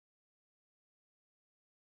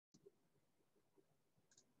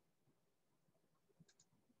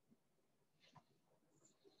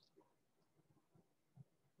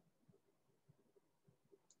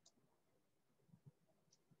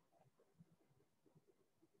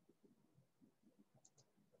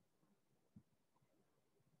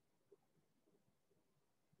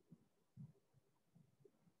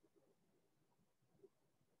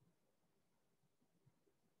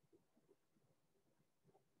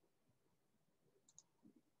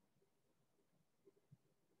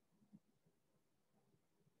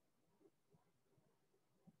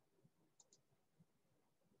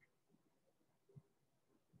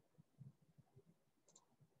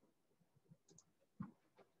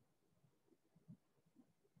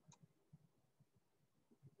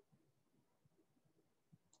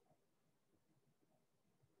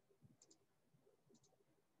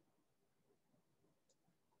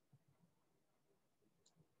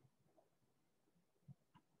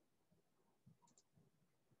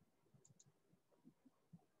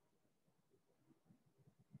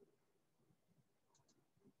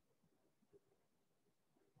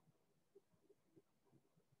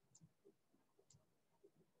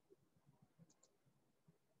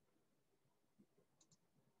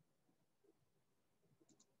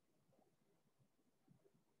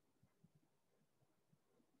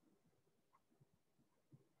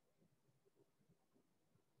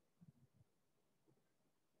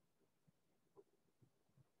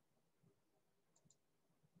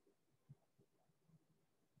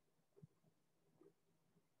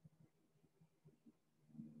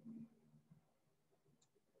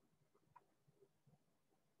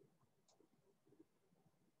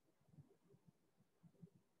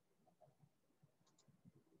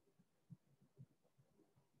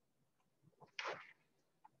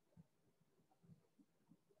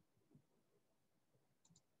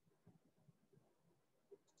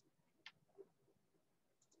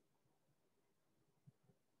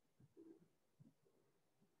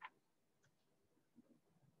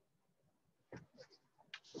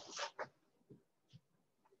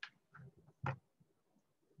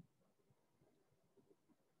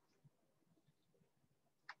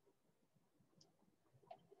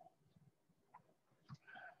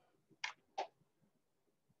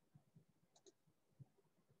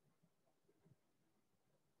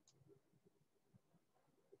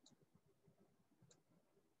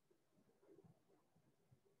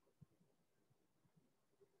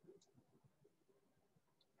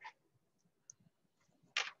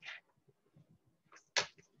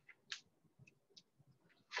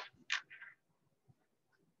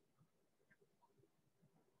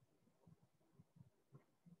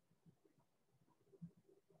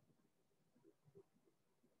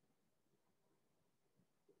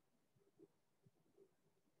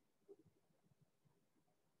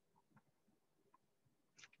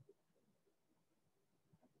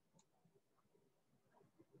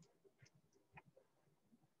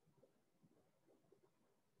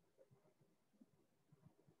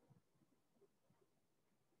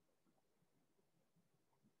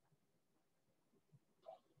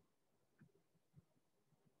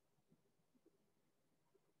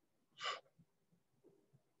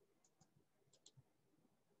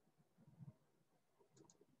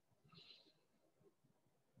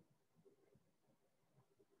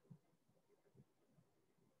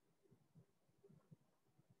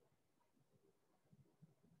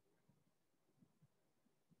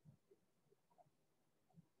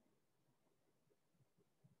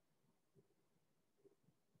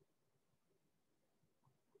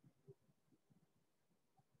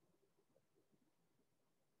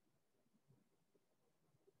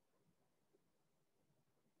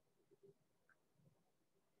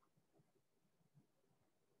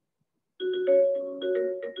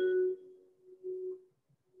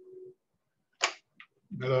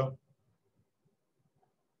Hello?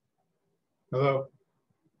 Hello?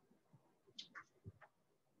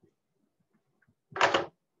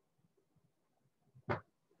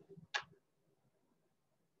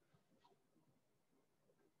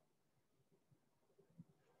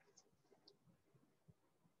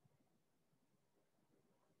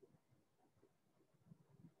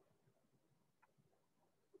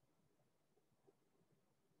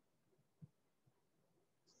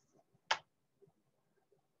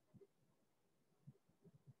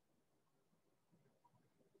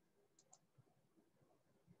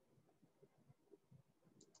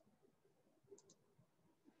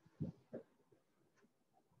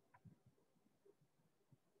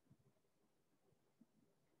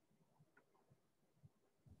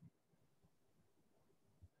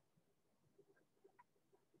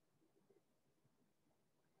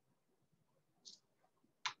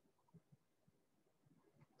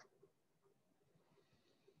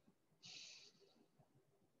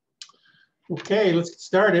 Okay, let's get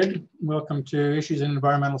started. Welcome to Issues in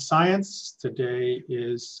Environmental Science. Today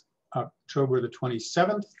is October the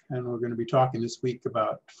 27th, and we're going to be talking this week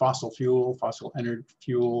about fossil fuel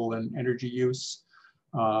and energy use.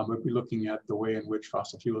 We'll be looking at the way in which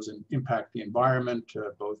fossil fuels impact the environment,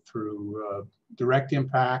 both through direct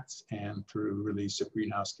impacts and through release of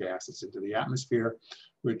greenhouse gases into the atmosphere,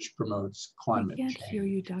 which promotes climate change. I can't hear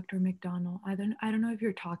you, Dr. McDonald. I don't know if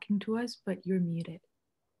you're talking to us, but you're muted.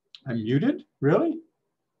 I'm muted? Really?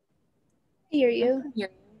 I hear you.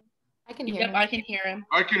 I can hear him. I can hear him.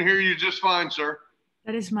 I can hear you just fine, sir.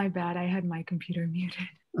 That is my bad. I had my computer muted.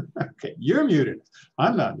 Okay, you're muted.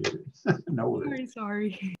 I'm not muted. No worries.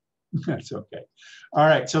 Sorry. That's okay. All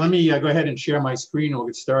right, so let me go ahead and share my screen and we'll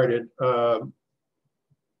get started. Let's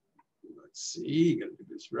see, gotta do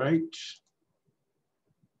this right.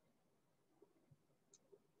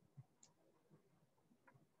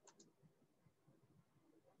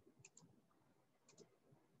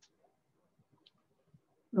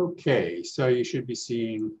 Okay, so you should be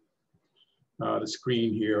seeing the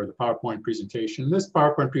screen here, the PowerPoint presentation. This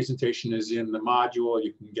PowerPoint presentation is in the module.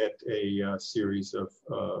 You can get a series of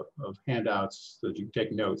handouts that you can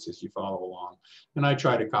take notes as you follow along. And I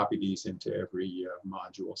try to copy these into every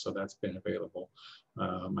module, so that's been available.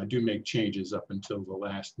 I do make changes up until the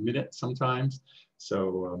last minute sometimes,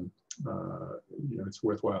 so you know, it's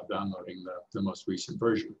worthwhile downloading the most recent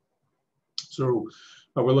version. So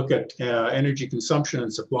we'll look at energy consumption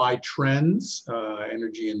and supply trends,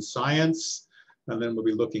 energy and science, and then we'll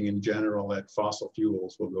be looking in general at fossil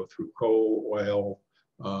fuels. We'll go through coal, oil,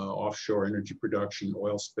 offshore energy production,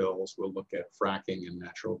 oil spills. We'll look at fracking and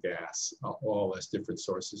natural gas, all as different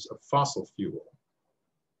sources of fossil fuel.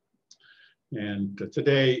 And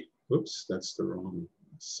today, oops, that's the wrong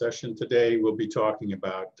session. Today we'll be talking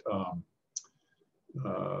about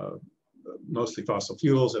mostly fossil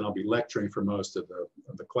fuels, and I'll be lecturing for most of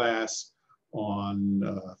the class.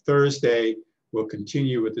 On Thursday, we'll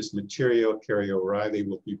continue with this material. Carrie O'Reilly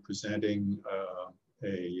will be presenting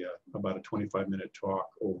about a 25-minute talk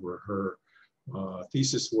over her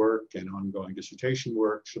thesis work and ongoing dissertation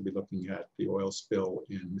work. She'll be looking at the oil spill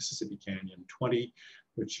in Mississippi Canyon 20,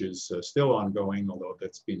 which is still ongoing, although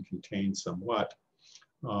that's been contained somewhat.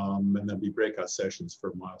 And there'll be breakout sessions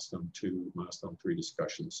for milestone 2, milestone 3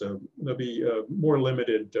 discussions. So there'll be more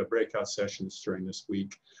limited breakout sessions during this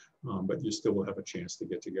week, but you still will have a chance to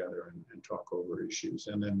get together and talk over issues.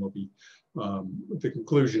 And then we'll be, at the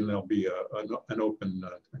conclusion, there'll be an open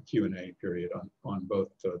Q&A period on both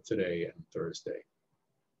today and Thursday.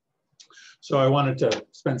 So I wanted to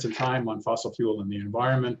spend some time on fossil fuel and the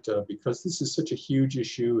environment because this is such a huge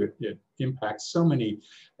issue. It impacts so many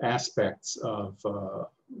aspects of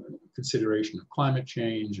consideration of climate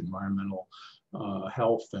change, environmental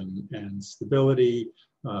health and stability,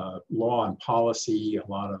 law and policy,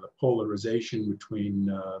 a lot of the polarization between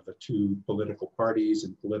the two political parties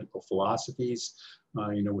and political philosophies,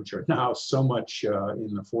 you know, which are now so much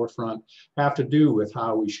in the forefront, have to do with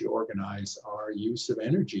how we should organize our use of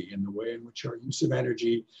energy and the way in which our use of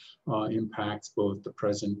energy impacts both the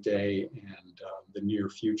present day and the near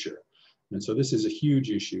future. And so this is a huge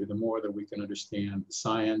issue. The more that we can understand the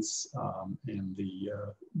science and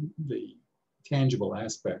the tangible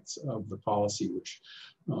aspects of the policy which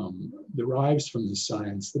derives from the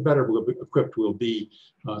science, the better equipped we'll be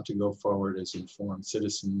to go forward as informed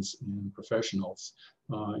citizens and professionals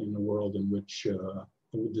in the world in which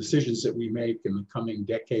the decisions that we make in the coming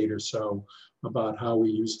decade or so about how we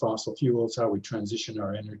use fossil fuels, how we transition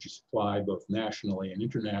our energy supply both nationally and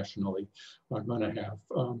internationally, are going to have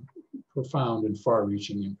profound and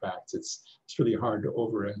far-reaching impacts. It's really hard to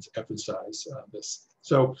overemphasize this.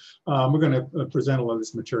 So we're going to present a lot of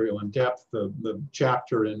this material in depth. The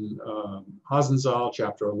chapter in Hasenzahl,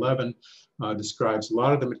 chapter 11, describes a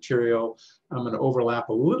lot of the material. I'm going to overlap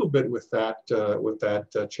a little bit with that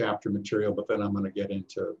chapter material, but then I'm going to get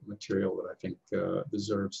into material that I think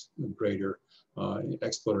deserves greater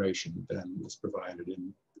exploration than is provided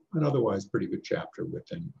in an otherwise pretty good chapter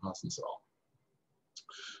within Hasenzahl.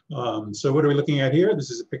 So what are we looking at here? This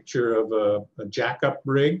is a picture of a jackup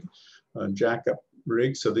rig.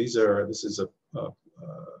 So this is a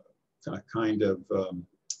kind of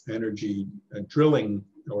energy drilling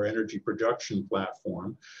or energy production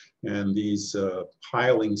platform, and these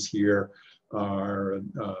pilings here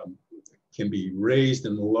can be raised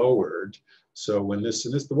and lowered. So when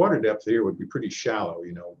the water depth here would be pretty shallow,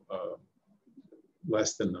 you know,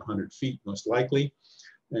 less than 100 feet most likely.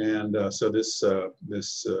 And so this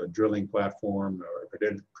drilling platform or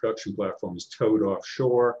production platform is towed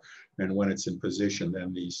offshore, and when it's in position,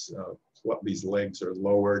 then these legs are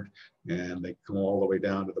lowered and they come all the way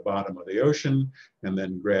down to the bottom of the ocean, and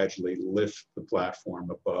then gradually lift the platform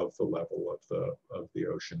above the level of the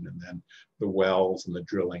ocean, and then the wells and the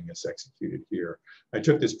drilling is executed here. I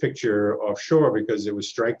took this picture offshore because it was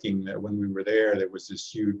striking that when we were there, there was this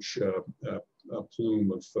huge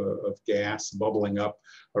plume of gas bubbling up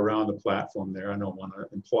around the platform there. I don't want to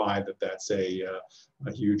imply that that's a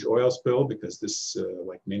huge oil spill, because this,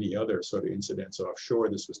 like many other sort of incidents offshore,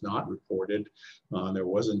 this was not reported. There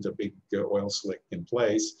wasn't a big oil slick in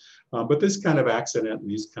place, but this kind of accident and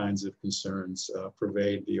these kinds of concerns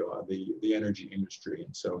pervade the energy industry,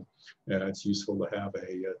 and so it's useful to have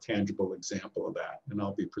a tangible example of that, and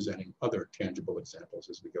I'll be presenting other tangible examples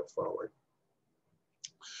as we go forward.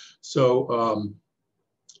 So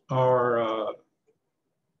our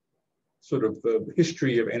sort of the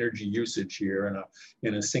history of energy usage here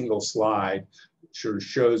in a single slide sort of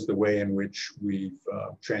shows the way in which we've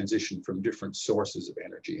transitioned from different sources of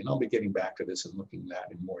energy. And I'll be getting back to this and looking at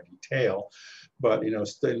that in more detail. But, you know,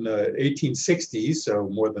 in the 1860s, so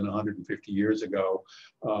more than 150 years ago,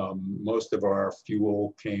 most of our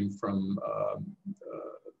fuel came from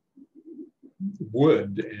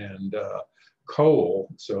wood and coal.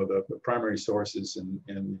 So the primary sources in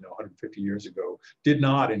 150 years ago did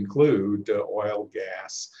not include oil,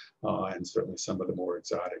 gas, and certainly some of the more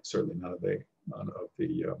exotic, certainly none of the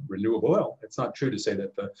renewable oil. It's not true to say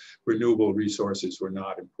that the renewable resources were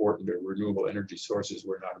not important, or renewable energy sources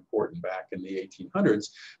were not important back in the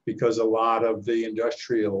 1800s, because a lot of the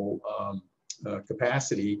industrial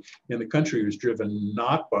capacity in the country was driven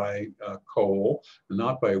not by coal,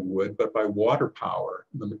 not by wood, but by water power,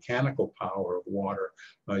 the mechanical power of water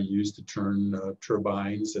used to turn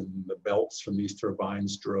turbines, and the belts from these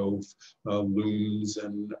turbines drove looms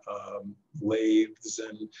and lathes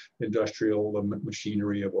and industrial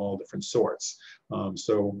machinery of all different sorts. You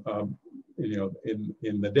know,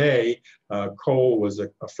 in the day, coal was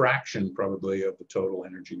a fraction probably of the total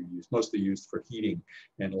energy used, mostly used for heating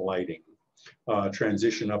and lighting.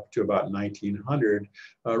 Transition up to about 1900.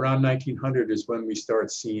 Around 1900 is when we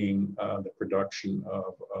start seeing the production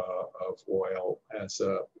of oil as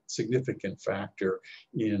a significant factor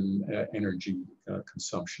in energy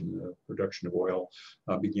consumption. The production of oil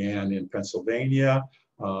began in Pennsylvania,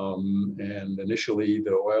 and initially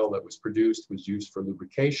the oil that was produced was used for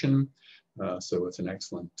lubrication. So it's an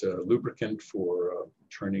excellent lubricant for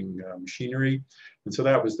turning machinery. And so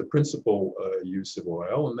that was the principal use of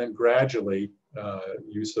oil. And then gradually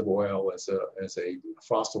use of oil as a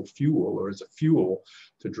fossil fuel, or as a fuel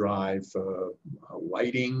to drive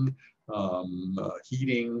lighting,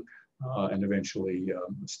 heating, and eventually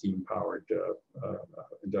steam-powered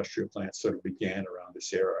industrial plants sort of began around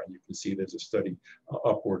this era. And you can see there's a steady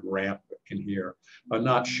upward ramp in here.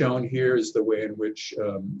 Not shown here is the way in which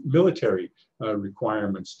military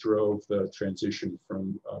requirements drove the transition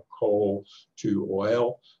from coal to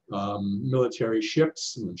oil. Military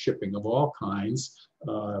ships and shipping of all kinds,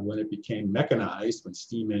 when it became mechanized, when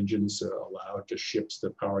steam engines allowed the ships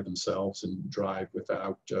to power themselves and drive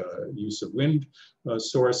without use of wind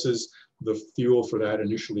sources, the fuel for that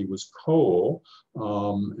initially was coal.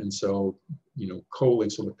 And so, you know, coaling,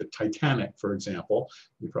 so like the Titanic, for example,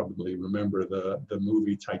 you probably remember the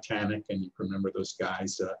movie Titanic, and you remember those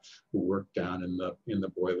guys who worked down in the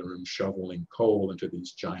boiler room shoveling coal into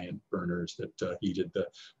these giant burners that heated the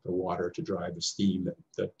water to drive the steam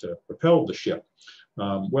that propelled the ship.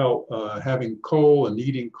 Having coal and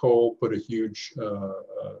needing coal put a huge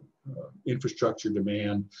infrastructure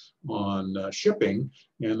demand on shipping,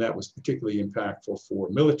 and that was particularly impactful for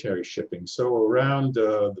military shipping. So around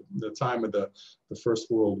the time of the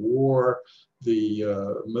First World War, the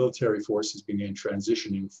military forces began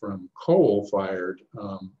transitioning from coal-fired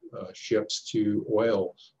ships to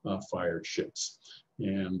oil-fired ships.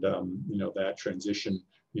 And that transition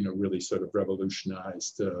really sort of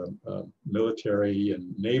revolutionized military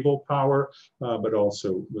and naval power, but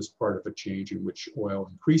also was part of a change in which oil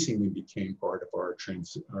increasingly became part of our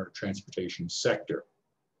transportation sector.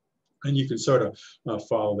 And you can sort of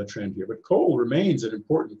follow the trend here, but coal remains an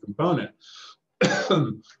important component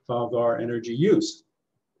of our energy use.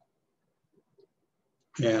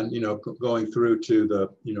 And going through to the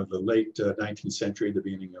late 19th century, the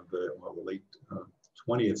beginning of the late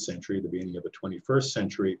 20th century, the beginning of the 21st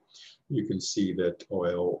century, you can see that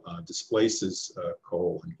oil displaces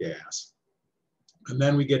coal and gas. And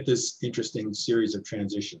then we get this interesting series of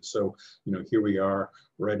transitions. So, here we are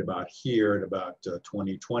right about here at about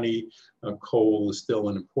 2020. Coal is still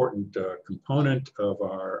an important component of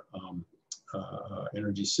our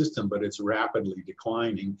energy system, but it's rapidly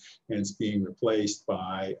declining, and it's being replaced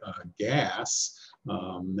by gas,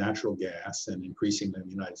 natural gas, and increasingly in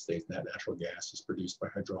the United States, that natural gas is produced by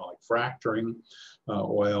hydraulic fracturing.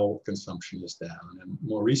 Oil consumption is down, and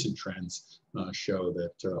more recent trends show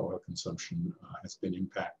that oil consumption has been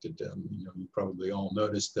impacted. You probably all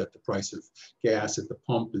noticed that the price of gas at the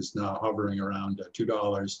pump is now hovering around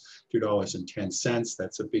 $2.10.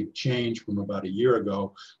 That's a big change from about a year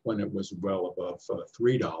ago when it was well above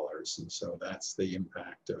 $3. And so that's the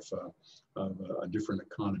impact of a different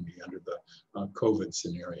economy under the COVID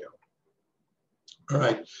scenario. All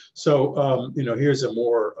right, so here's a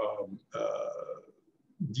more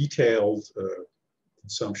detailed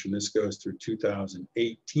consumption. This goes through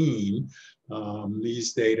 2018.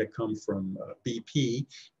 These data come from BP.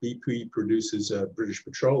 BP produces British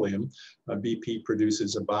Petroleum. BP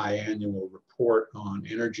produces a biannual report on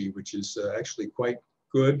energy, which is actually quite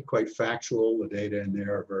good, quite factual. The data in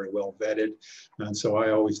there are very well vetted. And so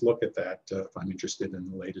I always look at that if I'm interested in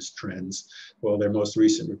the latest trends. Well, their most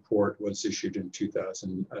recent report was issued in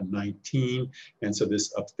 2019. And so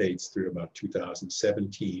this updates through about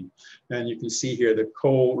 2017. And you can see here that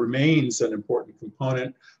coal remains an important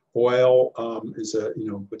component. Oil is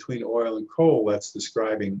between oil and coal, that's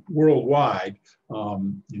describing worldwide,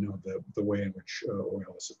 the way in which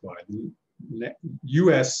oil is supplied.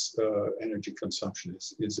 US energy consumption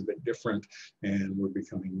is a bit different, and we're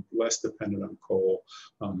becoming less dependent on coal,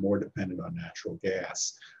 more dependent on natural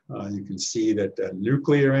gas. You can see that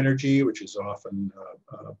nuclear energy, which is often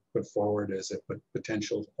put forward as a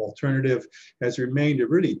potential alternative, has remained a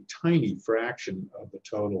really tiny fraction of the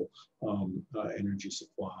total energy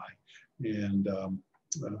supply. And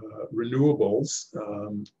renewables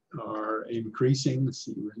are increasing. Let's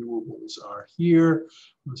see, renewables are here.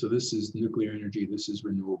 So this is nuclear energy, this is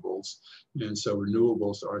renewables. And so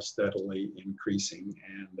renewables are steadily increasing,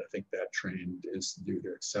 and I think that trend is due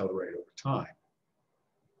to accelerate over time.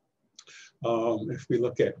 If we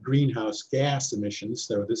look at greenhouse gas emissions,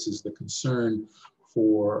 so this is the concern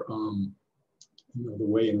for the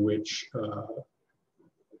way in which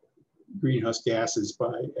greenhouse gases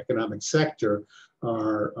by economic sector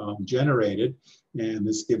are generated. And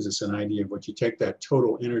this gives us an idea of what you take that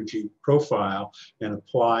total energy profile and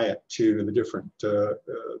apply it to the different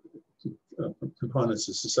components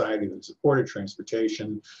of society that supported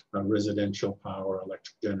transportation, residential power,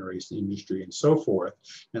 electric generation, industry, and so forth,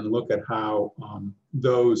 and look at how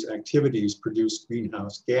those activities produce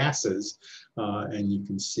greenhouse gases. And you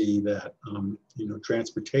can see that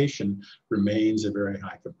transportation remains a very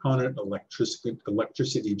high component.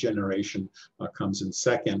 Electricity generation comes in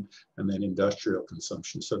second, and then industrial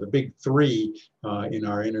consumption. So the big three in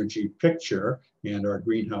our energy picture and our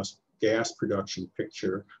greenhouse gas production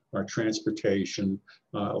picture are transportation,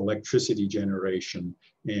 electricity generation,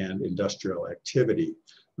 and industrial activity.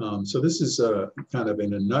 So this is kind of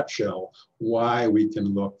in a nutshell why we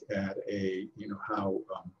can look at how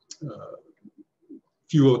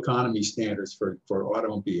fuel economy standards for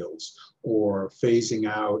automobiles or phasing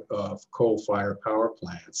out of coal-fired power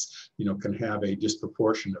plants, can have a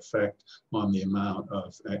disproportionate effect on the amount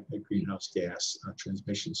of greenhouse gas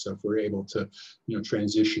transmission. So if we're able to,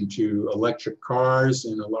 transition to electric cars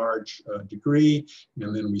in a large degree,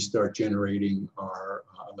 and then we start generating our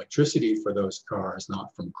electricity for those cars,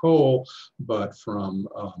 not from coal, but from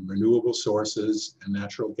renewable sources and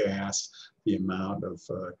natural gas, the amount of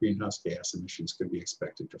greenhouse gas emissions could be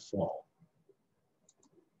expected to fall.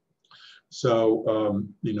 So,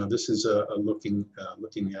 this is looking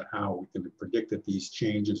at how we can predict that these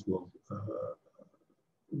changes will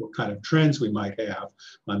what kind of trends we might have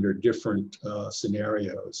under different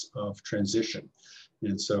scenarios of transition.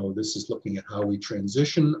 And so this is looking at how we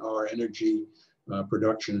transition our energy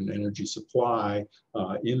production and energy supply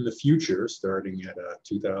in the future, starting at a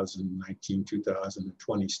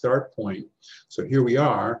 2019-2020 start point. So here we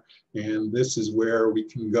are, and this is where we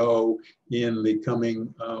can go in the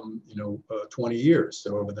coming 20 years.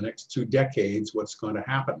 So over the next 2 decades, what's going to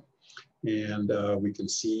happen? And we can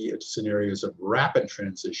see scenarios of rapid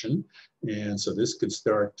transition. And so this could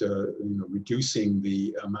start reducing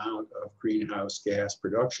the amount of greenhouse gas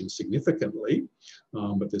production significantly,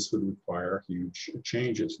 but this would require huge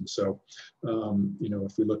changes. And so,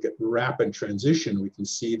 if we look at rapid transition, we can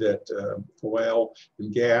see that oil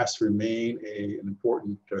and gas remain an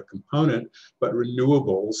important component, but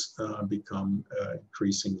renewables become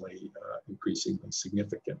increasingly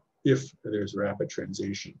significant if there's rapid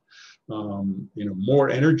transition.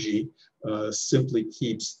 More energy simply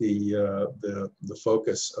keeps the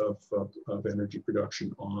focus of energy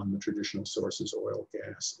production on the traditional sources, oil,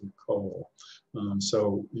 gas, and coal.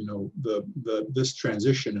 This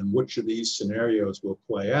transition and which of these scenarios will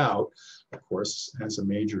play out, of course, has a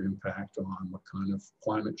major impact on what kind of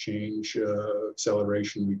climate change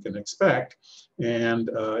acceleration we can expect,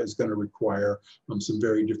 and is going to require some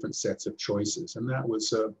very different sets of choices. And that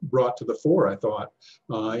was brought to the fore, I thought,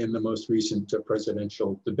 in the most recent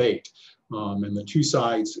presidential debate. And the two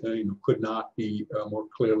sides could not be more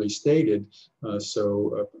clearly stated.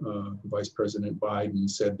 So Vice President Biden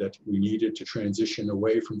said that we needed to transition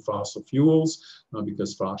away from fossil fuels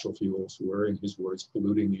because fossil fuels were, in his words,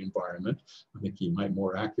 polluting the environment. I think he might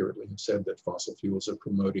more accurately have said that fossil fuels are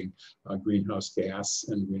promoting greenhouse gas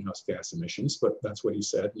and greenhouse gas emissions, but that's what he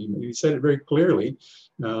said. He said it very clearly.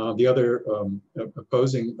 The other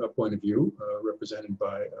opposing point of view, represented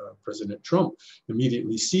by President Trump,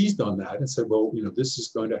 immediately seized on that and said, well, this is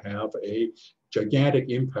going to have a gigantic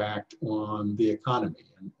impact on the economy.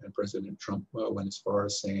 And President Trump went as far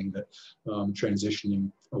as saying that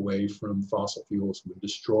transitioning away from fossil fuels would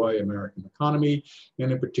destroy American economy,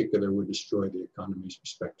 and in particular would destroy the economies,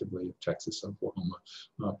 respectively, of Texas, Oklahoma,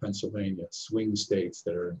 Pennsylvania, swing states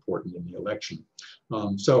that are important in the election.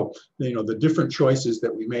 So, the different choices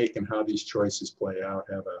that we make and how these choices play out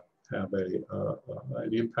have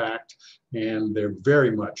an impact, and they're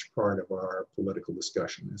very much part of our political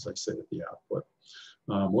discussion, as I said at the output.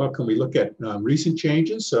 Well, can we look at recent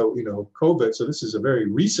changes? So, COVID, so this is a very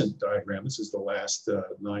recent diagram. This is the last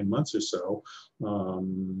 9 months or so.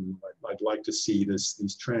 I'd like to see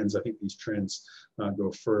these trends. I think these trends go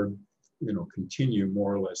further, continue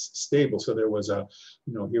more or less stable. So there was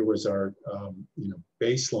here was our,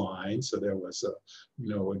 baseline. So there was a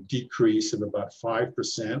decrease of about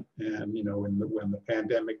 5%. And, when the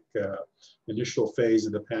pandemic, initial phase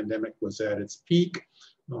of the pandemic was at its peak,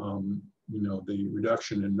 the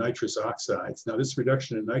reduction in nitrous oxides. Now, this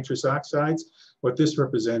reduction in nitrous oxides, what this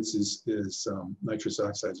represents is nitrous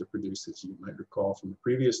oxides are produced, as you might recall from the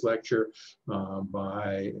previous lecture,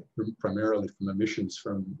 primarily from emissions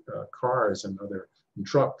from cars and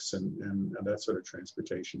trucks and that sort of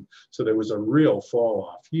transportation. So there was a real fall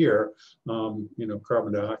off here.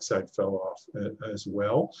 Carbon dioxide fell off as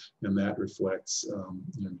well, and that reflects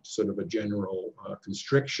sort of a general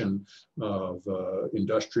constriction of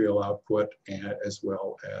industrial output as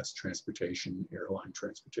well as transportation, airline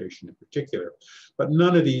transportation in particular. But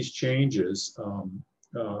none of these changes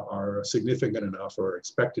are significant enough or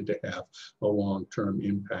expected to have a long-term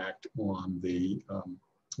impact on the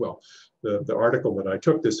the article that I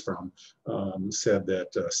took this from said that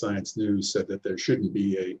Science News said that there shouldn't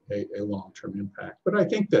be a long-term impact. But I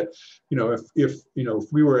think that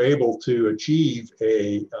if we were able to achieve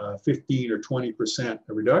a 15 or 20%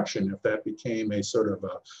 reduction, if that became a sort of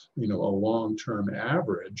a long-term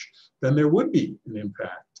average, then there would be an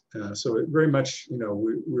impact. So it very much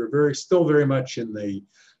we're still very much in the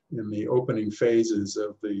opening phases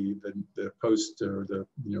of the post or the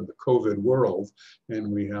COVID world,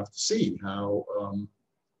 and we have to see how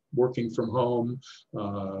working from home,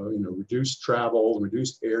 reduced travel,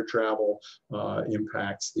 reduced air travel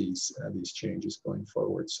impacts these changes going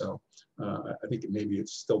forward. So I think maybe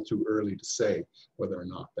it's still too early to say whether or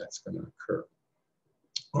not that's going to occur.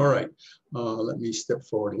 All right, let me step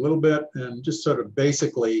forward a little bit and just sort of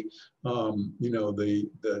basically,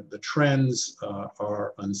 the trends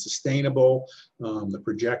are unsustainable. The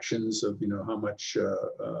projections of how much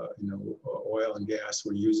oil and gas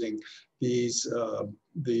we're using, these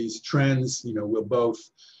trends will both.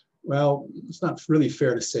 Well, it's not really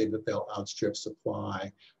fair to say that they'll outstrip supply.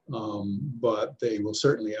 but they will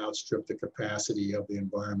certainly outstrip the capacity of the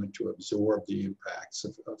environment to absorb the impacts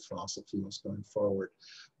of fossil fuels going forward.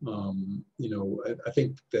 You know, I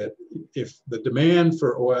think that if the demand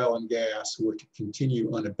for oil and gas were to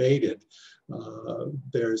continue unabated,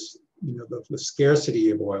 there's, you know, the scarcity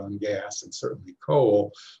of oil and gas, and certainly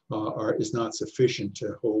coal, is not sufficient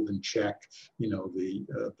to hold in check, you know, the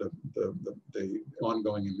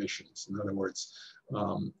ongoing emissions. In other words,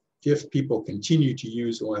 if people continue to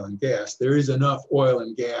use oil and gas, there is enough oil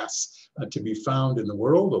and gas to be found in the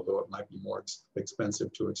world, although it might be more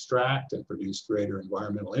expensive to extract and produce greater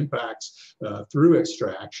environmental impacts through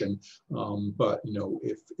extraction. But you know,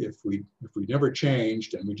 if we never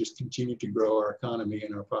changed and we just continue to grow our economy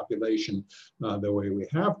and our population the way we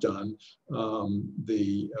have done,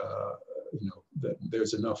 you know, that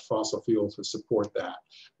there's enough fossil fuel to support that,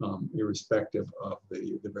 irrespective of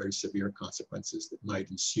the very severe consequences that might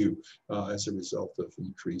ensue as a result of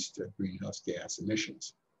increased greenhouse gas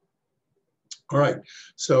emissions. All right,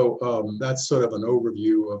 so that's sort of an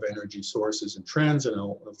overview of energy sources and trends, and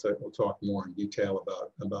we'll talk more in detail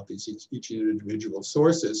about these each individual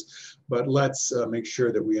sources. But let's make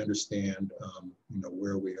sure that we understand, you know,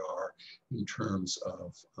 where we are in terms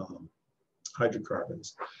of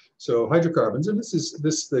hydrocarbons. So hydrocarbons, and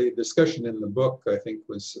the discussion in the book, I think,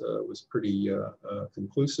 was pretty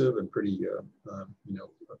conclusive and pretty you know,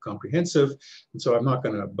 comprehensive. And so I'm not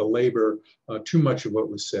going to belabor too much of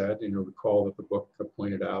what was said. You know, recall that the book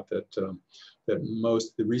pointed out that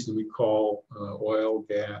the reason we call oil,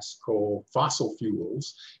 gas, coal fossil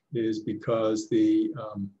fuels is because the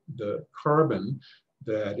carbon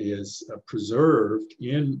that is preserved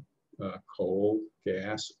in coal,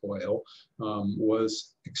 gas, oil,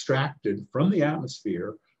 was extracted from the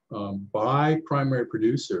atmosphere by primary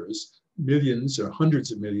producers millions or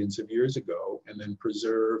hundreds of millions of years ago, and then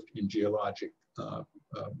preserved in geologic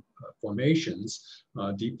formations,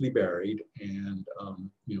 deeply buried, and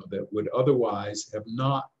you know, that would otherwise have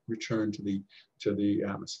not returned to the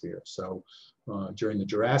atmosphere. So during the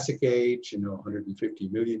Jurassic Age, you know, 150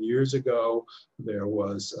 million years ago, there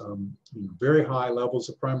was you know, very high levels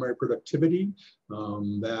of primary productivity.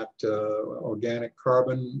 That organic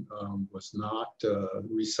carbon was not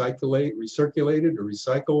recirculated or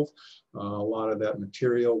recycled. A lot of that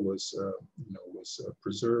material was, you know,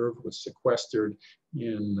 preserved, was sequestered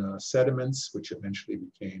in sediments, which eventually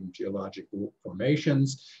became geologic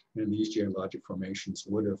formations. And these geologic formations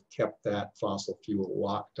would have kept that fossil fuel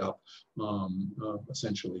locked up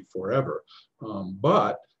essentially forever.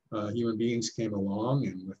 But human beings came along,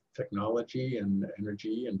 and with technology and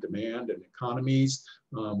energy and demand and economies,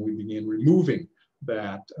 we began removing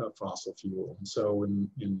that fossil fuel. And so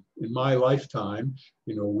in my lifetime,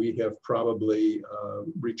 you know, we have probably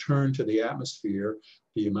returned to the atmosphere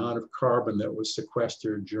the amount of carbon that was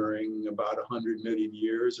sequestered during about 100 million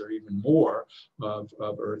years or even more of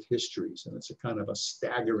Earth history. So it's a kind of a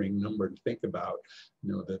staggering number to think about,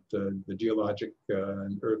 you know, that the geologic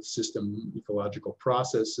and Earth system ecological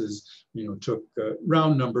processes, you know, took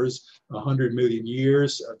round numbers, 100 million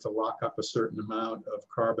years to lock up a certain amount of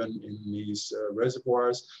carbon in these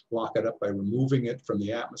reservoirs, lock it up by removing it from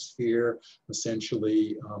the atmosphere,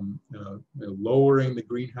 essentially lowering the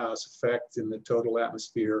greenhouse effect in the total atmosphere,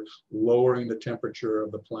 lowering the temperature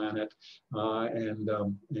of the planet, and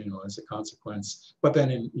you know, as a consequence. But then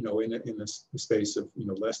in the space of, you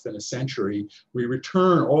know, less than a century, we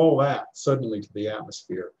return all that suddenly to the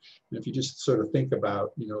atmosphere. And if you just sort of think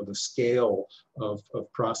about, you know, the scale of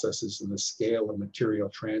processes and the scale of material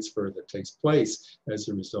transfer that takes place as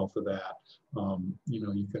a result of that, you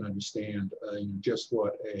know, you can understand you know, just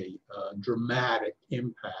what a dramatic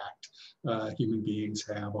impact human beings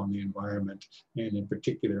have on the environment, and in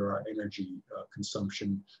particular our energy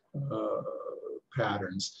consumption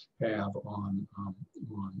patterns have on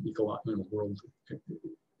ecological world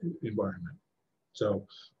environment. So,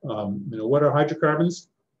 you know, what are hydrocarbons?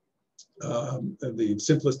 The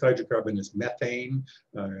simplest hydrocarbon is methane.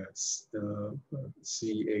 It's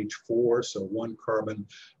CH4, so one carbon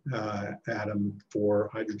atom, 4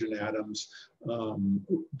 hydrogen atoms.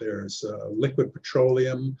 There's liquid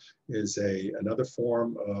petroleum is another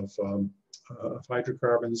form of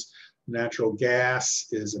hydrocarbons. Natural gas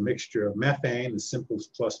is a mixture of methane, the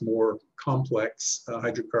simplest plus more complex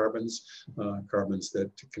hydrocarbons, carbons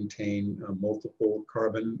that contain multiple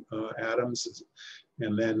carbon atoms.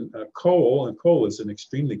 And then coal, and coal is an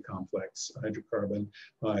extremely complex hydrocarbon.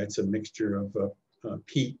 It's a mixture of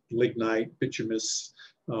peat, lignite, bituminous,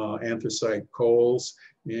 anthracite coals,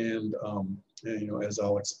 and you know, as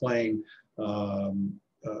I'll explain,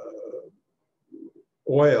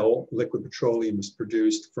 Oil, liquid petroleum, is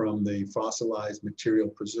produced from the fossilized material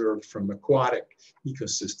preserved from aquatic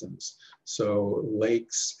ecosystems. So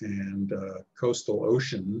lakes and coastal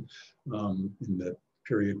ocean in the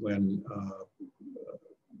period when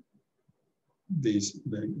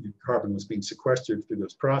the carbon was being sequestered through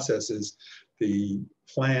those processes, the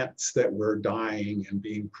plants that were dying and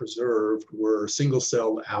being preserved were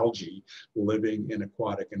single-celled algae living in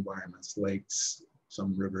aquatic environments, lakes,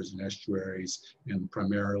 some rivers and estuaries, and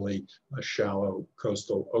primarily shallow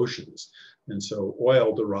coastal oceans. And so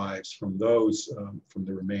oil derives from those, from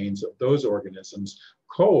the remains of those organisms.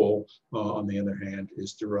 Coal, on the other hand,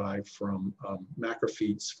 is derived from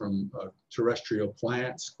macrophytes, from terrestrial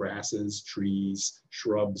plants, grasses, trees,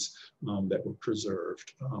 shrubs that were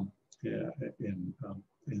preserved in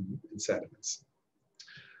sediments.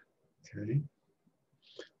 Okay.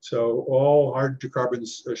 So all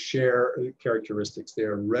hydrocarbons share characteristics. They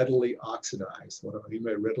are readily oxidized. What do I mean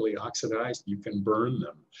by readily oxidized? You can burn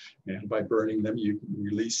them, and by burning them, you can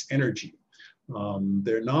release energy.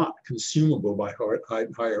 They're not consumable by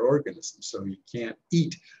higher organisms, so you can't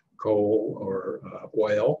eat coal or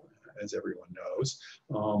oil, as everyone knows.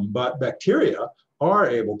 But bacteria are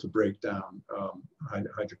able to break down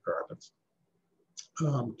hydrocarbons.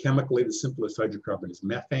 Chemically, the simplest hydrocarbon is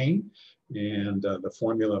methane, and the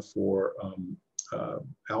formula for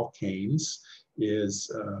alkanes is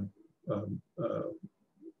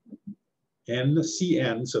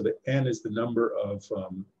NCN. So the N is the number of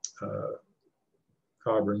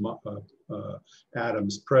carbon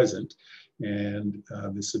atoms present, and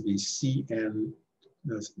this would be CN.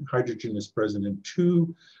 Hydrogen is present in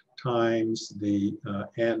 2 times the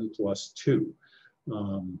N plus 2.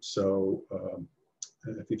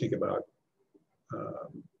 If you think about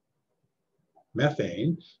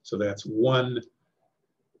methane, so that's 1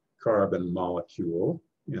 carbon molecule,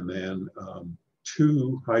 and then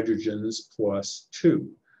 2 hydrogens plus 2.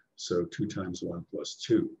 So 2 times 1 plus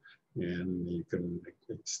 2. And you can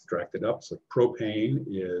extract it up. So propane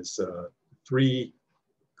is 3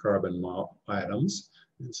 carbon atoms.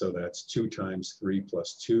 And so that's 2 times 3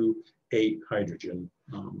 plus 2, 8 hydrogen.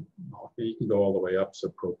 You can go all the way up. So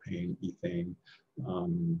propane, ethane,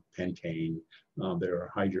 pentane, there are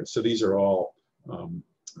hydrogen. So these are all,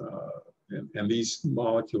 and these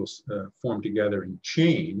molecules form together in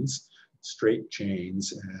chains, straight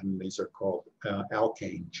chains, and these are called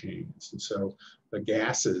alkane chains. And so the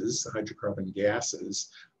gases, the hydrocarbon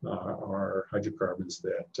gases, are hydrocarbons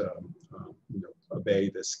that obey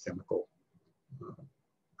this chemical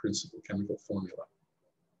principle, chemical formula.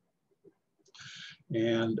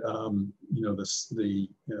 And the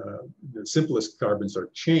simplest carbons are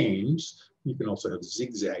chains. You can also have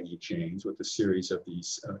zigzaggy chains with a series of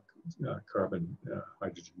these carbon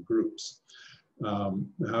hydrogen groups.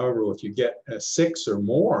 However, if you get 6 or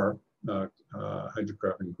more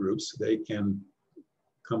hydrocarbon groups, they can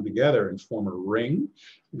come together and form a ring.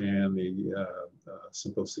 And the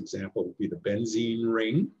simplest example would be the benzene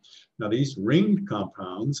ring. Now, these ringed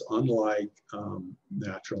compounds, unlike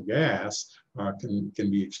natural gas, can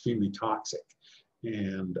be extremely toxic.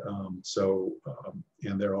 And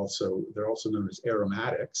and they're also known as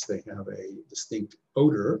aromatics. They have a distinct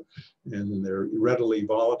odor, and they're readily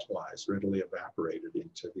volatilized, readily evaporated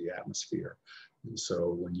into the atmosphere. And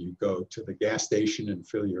so when you go to the gas station and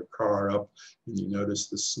fill your car up and you notice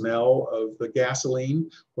the smell of the gasoline,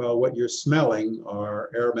 well, what you're smelling are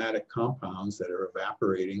aromatic compounds that are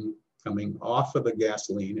evaporating, coming off of the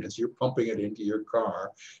gasoline as you're pumping it into your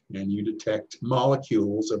car, and you detect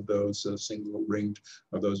molecules of those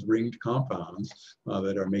ringed compounds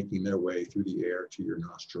that are making their way through the air to your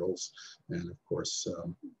nostrils, and of course,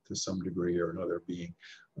 to some degree or another, being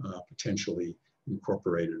potentially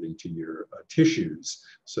incorporated into your tissues.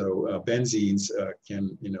 So benzenes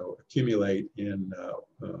can accumulate in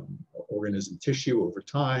organism tissue over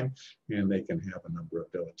time, and they can have a number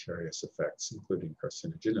of deleterious effects, including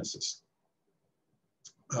carcinogenesis.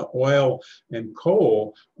 Oil and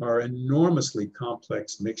coal are enormously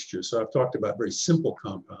complex mixtures. So I've talked about very simple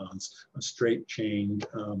compounds, straight chained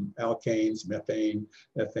alkanes, methane,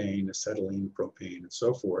 ethane, acetylene, propane, and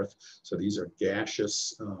so forth. So these are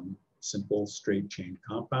gaseous, simple straight chain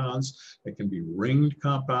compounds. They can be ringed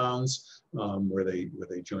compounds where they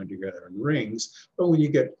join together in rings. But when you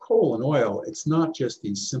get coal and oil, it's not just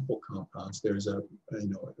these simple compounds. There's a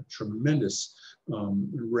tremendous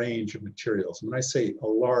range of materials. When I say a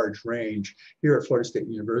large range, here at Florida State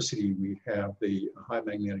University, we have the High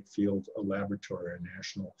Magnetic Field Laboratory, a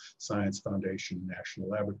National Science Foundation National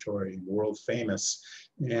Laboratory, world famous.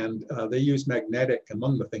 And they use magnetic,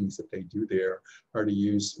 among the things that they do there are to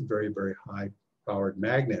use very, very high powered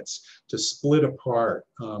magnets to split apart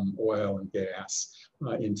oil and gas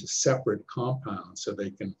into separate compounds so they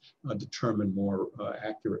can determine more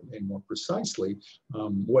accurately and more precisely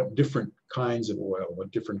what different kinds of oil, what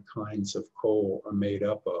different kinds of coal are made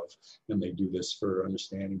up of. And they do this for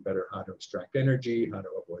understanding better how to extract energy, how to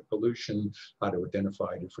avoid pollution, how to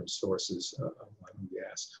identify different sources of oil and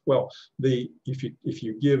gas. Well, if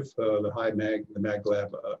you give the Mag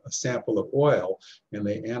Lab a sample of oil and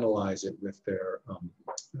they analyze it with their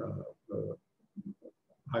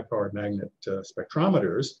high-powered magnet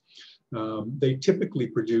spectrometers, they typically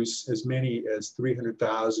produce as many as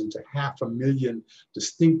 300,000 to 500,000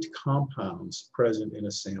 distinct compounds present in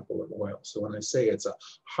a sample of oil. So when I say it's a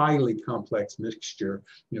highly complex mixture,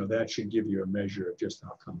 that should give you a measure of just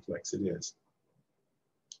how complex it is.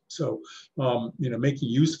 So, making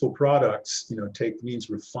useful products, means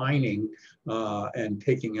refining and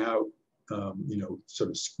taking out, sort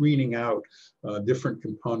of screening out different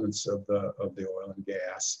components of the oil and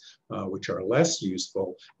gas, which are less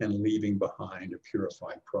useful, and leaving behind a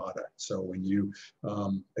purified product. So when you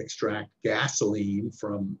extract gasoline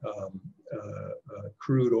from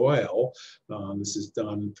crude oil, this is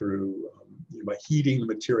done through by heating the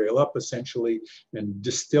material up essentially and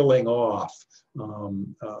distilling off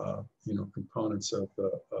components of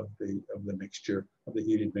the mixture, of the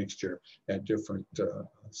heated mixture at different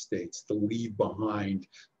states to leave behind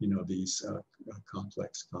these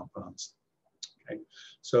complex compounds. Okay,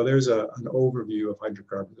 so there's an overview of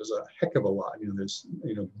hydrocarbons. There's a heck of a lot. There's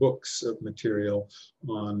books of material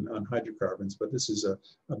on hydrocarbons, but this is a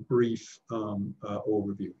brief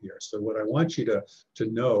overview here. So what I want you to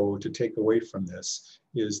know, to take away from this,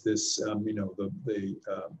 is this the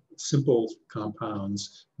simple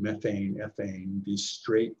compounds, methane, ethane, these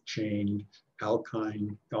straight-chained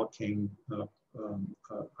alkane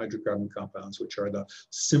hydrocarbon compounds, which are the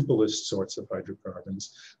simplest sorts of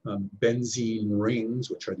hydrocarbons. Benzene rings,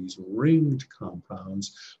 which are these ringed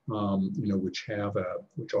compounds,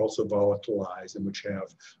 which also volatilize and which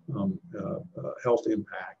have health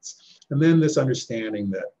impacts. And then this understanding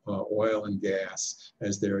that oil and gas,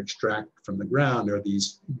 as they're extracted from the ground, are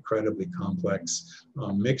these incredibly complex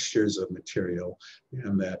mixtures of material,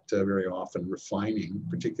 and that very often refining,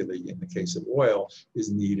 particularly in the case of oil,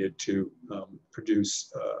 is needed to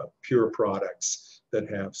produce pure products that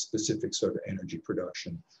have specific sort of energy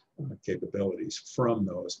production capabilities from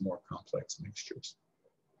those more complex mixtures.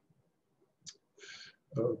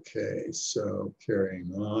 Okay, so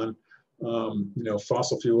carrying on.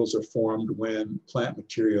 Fossil fuels are formed when plant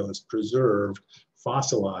material is preserved,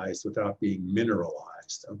 fossilized without being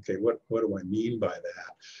mineralized. Okay, what do I mean by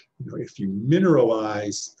that? If you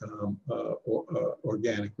mineralize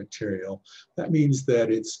organic material, that means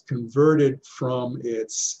that it's converted from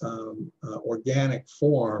its organic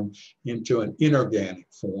form into an inorganic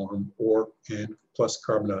form, and plus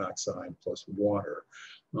carbon dioxide plus water.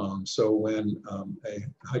 So when a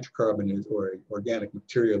hydrocarbon or an organic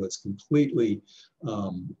material is completely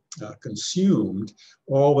consumed,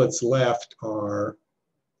 all that's left are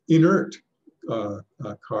inert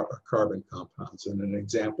carbon compounds. And an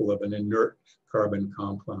example of an inert carbon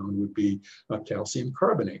compound would be calcium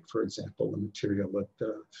carbonate, for example, the material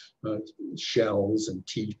that shells and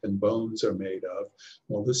teeth and bones are made of.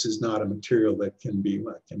 Well, this is not a material that can be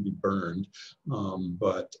burned,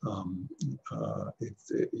 but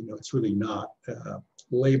it's really not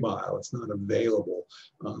labile. It's not available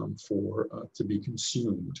to be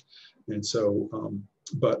consumed. And so,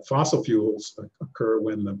 but fossil fuels occur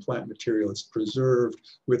when the plant material is preserved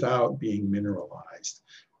without being mineralized.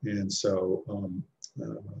 And so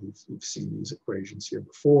we've seen these equations here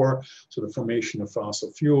before. So the formation of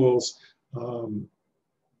fossil fuels,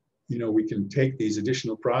 we can take these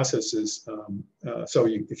additional processes. So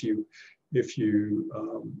if you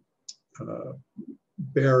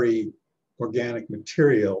bury organic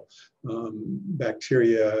material,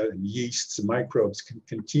 bacteria and yeasts and microbes can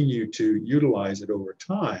continue to utilize it over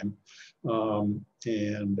time.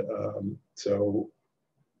 And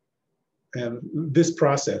this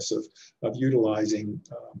process of utilizing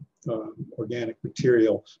organic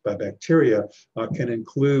material by bacteria can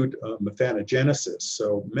include methanogenesis.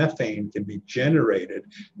 So methane can be generated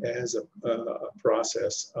as a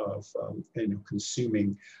process of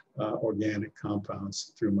consuming organic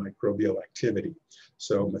compounds through microbial activity.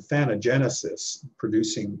 So methanogenesis,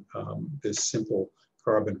 producing this simple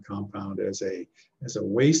carbon compound as a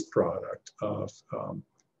waste product of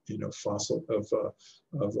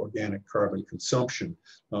of organic carbon consumption,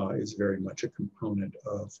 is very much a component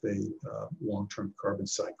of the long-term carbon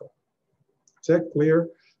cycle. Is that clear?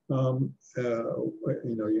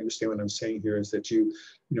 you understand what I'm saying here is that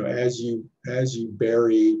as you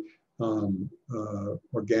bury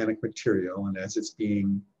organic material, and as it's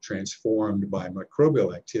being transformed by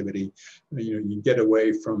microbial activity, you get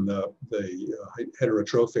away from the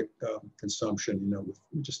heterotrophic consumption, with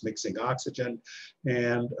just mixing oxygen,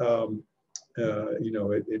 and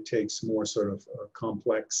it takes more sort of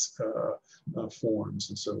complex forms.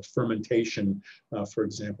 And so fermentation, for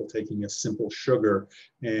example, taking a simple sugar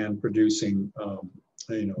and producing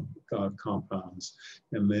compounds,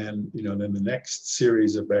 and then the next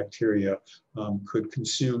series of bacteria could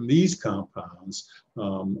consume these compounds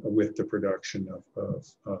with the production of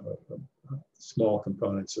small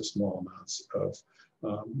components or small amounts of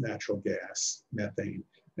natural gas, methane,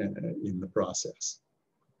 in the process.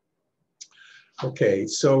 Okay,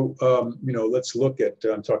 so let's look at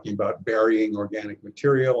talking about burying organic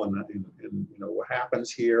material and what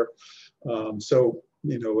happens here.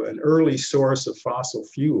 An early source of fossil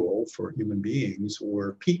fuel for human beings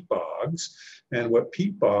were peat bogs, and what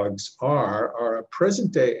peat bogs are a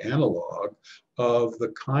present-day analog of the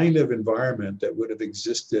kind of environment that would have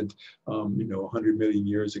existed, 100 million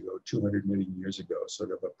years ago, 200 million years ago, sort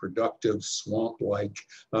of a productive swamp-like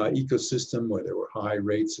ecosystem where there were high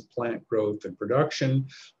rates of plant growth and production.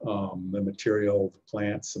 The material, the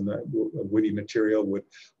plants and the woody material would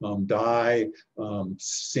die,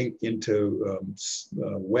 sink into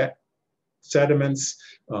wet sediments,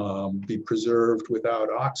 be preserved without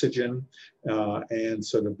oxygen, and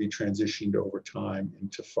sort of be transitioned over time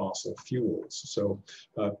into fossil fuels. So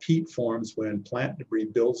peat forms when plant debris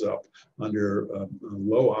builds up under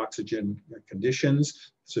low oxygen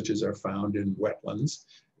conditions, such as are found in wetlands.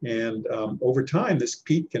 And over time, this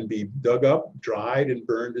peat can be dug up, dried, and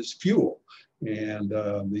burned as fuel. And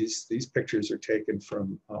these pictures are taken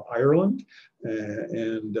from Ireland,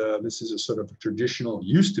 and this is a sort of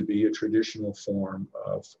used to be a traditional form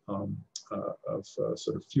of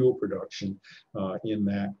sort of fuel production in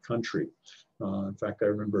that country. In fact, I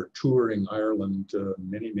remember touring Ireland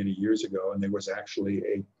many, many years ago, and there was actually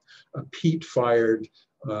a peat-fired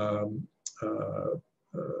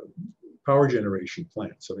power generation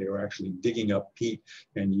plant. So they were actually digging up peat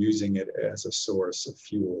and using it as a source of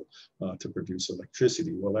fuel to produce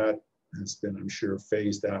electricity. Well, that has been, I'm sure,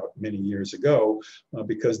 phased out many years ago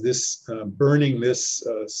because this burning this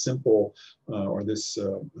simple or this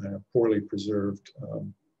poorly preserved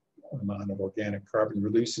amount of organic carbon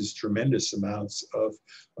releases tremendous amounts of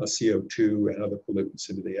CO2 and other pollutants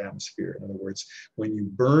into the atmosphere. In other words, when you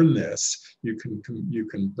burn this, you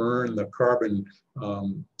can burn the carbon,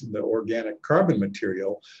 the organic carbon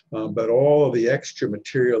material, but all of the extra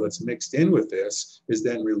material that's mixed in with this is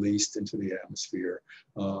then released into the atmosphere.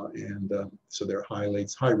 So there are high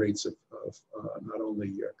rates of not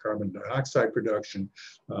only carbon dioxide production,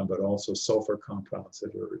 but also sulfur compounds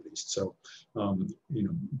that are released. So,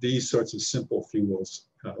 these sorts of simple fuels,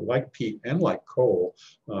 like peat and like coal,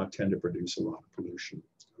 tend to produce a lot of pollution.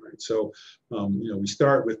 All right, so, we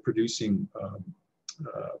start with producing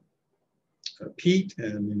peat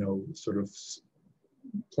and, sort of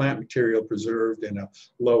plant material preserved in a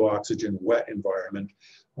low oxygen, wet environment.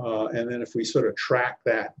 And then if we sort of track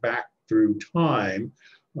that back through time,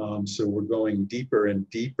 so we're going deeper and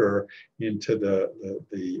deeper into the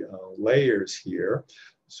layers here.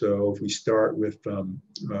 So if we start with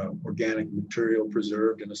organic material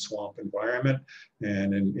preserved in a swamp environment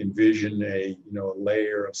and envision a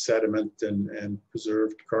layer of sediment and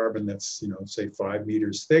preserved carbon that's say 5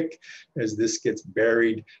 meters thick, as this gets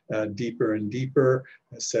buried deeper and deeper,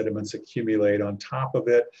 as sediments accumulate on top of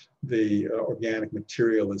it, the organic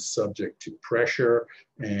material is subject to pressure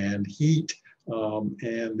and heat.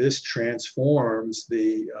 And this transforms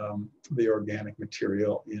the organic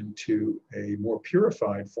material into a more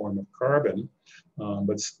purified form of carbon,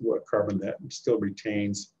 but carbon that still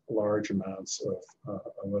retains large amounts of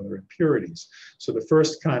other impurities. So the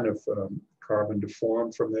first kind of carbon to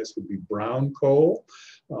form from this would be brown coal,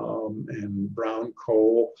 and brown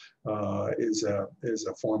coal is a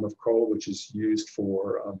form of coal which is used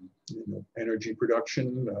for energy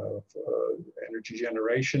production, energy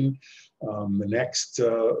generation. The next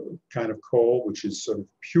kind of coal, which is sort of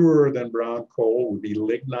purer than brown coal, would be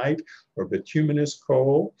lignite or bituminous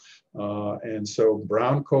coal. And so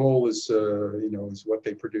brown coal is is what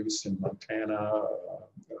they produce in Montana,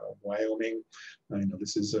 Wyoming.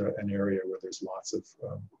 This is an area where there's lots of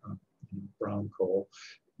brown coal.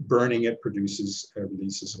 Burning it releases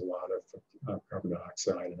a lot of carbon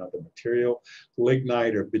dioxide and other material.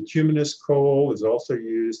 Lignite or bituminous coal is also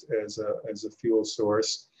used as a fuel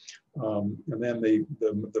source. And then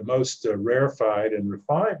the most rarefied and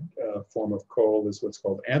refined form of coal is what's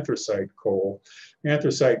called anthracite coal.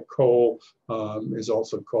 Anthracite coal is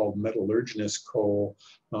also called metallurginous coal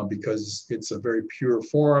because it's a very pure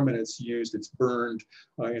form, and it's burned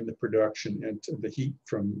in the production, and the heat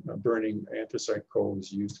from burning anthracite coal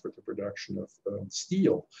is used for the production of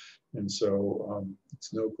steel. And so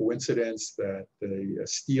it's no coincidence that the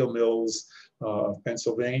steel mills of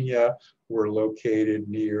Pennsylvania were located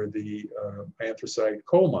near the anthracite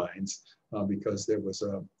coal mines because there was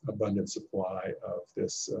an abundant supply of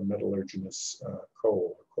this metallurginous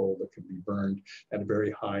coal, a coal that can be burned at a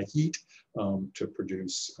very high heat to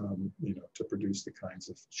produce, to produce the kinds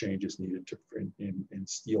of changes needed in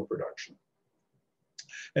steel production.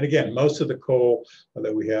 And again, most of the coal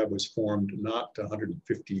that we have was formed not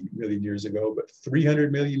 150 million years ago, but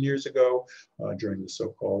 300 million years ago during the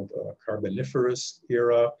so-called Carboniferous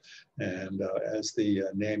era. And as the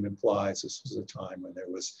name implies, this was a time when there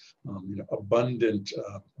was abundant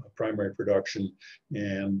primary production.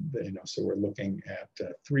 And so we're looking at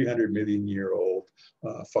 300 million year old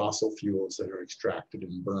fossil fuels that are extracted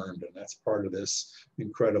and burned. And that's part of this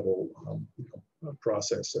incredible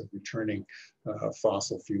process of returning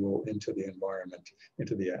fossil fuel into the environment,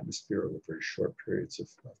 into the atmosphere over very short periods of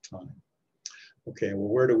time. Okay, well,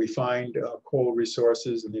 where do we find coal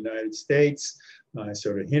resources in the United States? I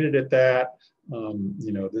sort of hinted at that.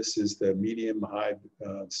 This is the medium-high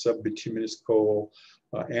subbituminous coal,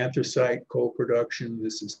 anthracite coal production.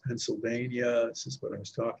 This is Pennsylvania. This is what I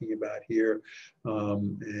was talking about here,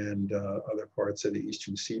 and other parts of the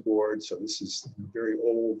eastern seaboard. So this is very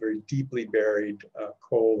old, very deeply buried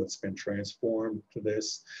coal that's been transformed to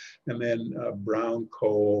this. And then brown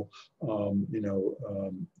coal, and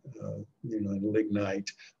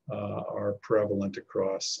lignite are prevalent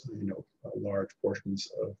across large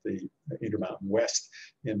portions of the Intermountain West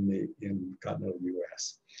in continental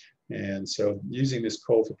U.S. And so using this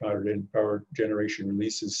coal for power generation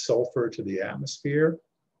releases sulfur to the atmosphere.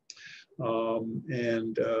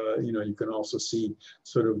 You can also see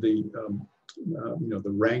sort of the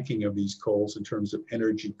ranking of these coals in terms of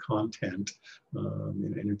energy content.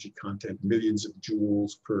 Millions of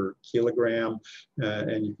joules per kilogram.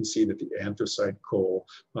 And you can see that the anthracite coal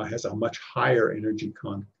has a much higher energy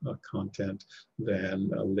content than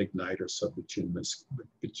lignite or subbituminous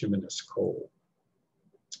coal.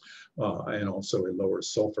 And also a lower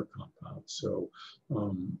sulfur compound. So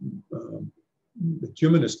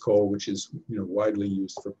bituminous coal, which is widely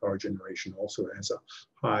used for power generation, also has a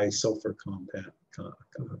high sulfur content,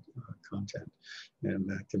 and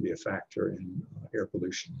that can be a factor in air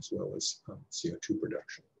pollution as well as CO2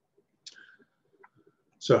 production.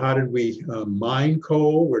 So how did we mine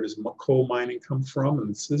coal? Where does coal mining come from? And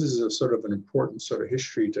this is a sort of an important sort of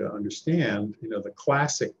history to understand. The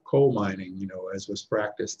classic coal mining, as was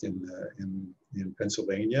practiced in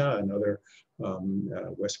Pennsylvania and other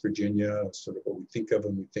West Virginia, sort of what we think of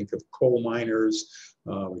when we think of coal miners.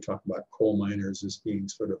 We talk about coal miners as being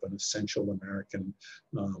sort of an essential American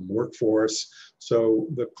workforce. So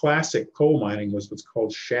the classic coal mining was what's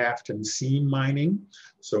called shaft and seam mining.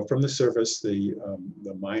 So from the surface, the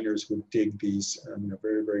miners would dig these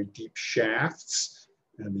very, very deep shafts.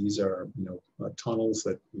 And these are tunnels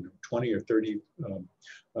that 20 or 30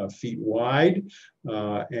 feet wide.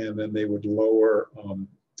 And then they would lower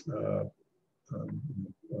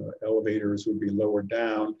elevators would be lowered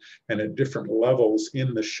down, and at different levels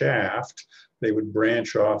in the shaft, they would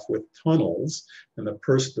branch off with tunnels. And the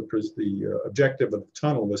objective of the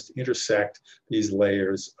tunnel was to intersect these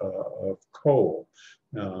layers of coal.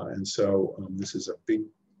 And so this is a big,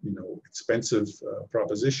 expensive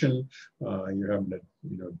proposition. You're having to,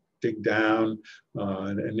 dig down.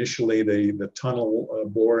 And initially, the tunnel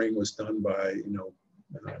boring was done by,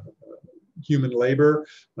 human labor,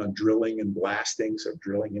 drilling and blasting, so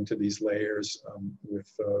drilling into these layers with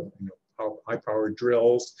high-powered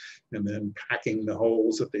drills, and then packing the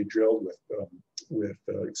holes that they drilled with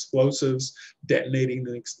explosives, detonating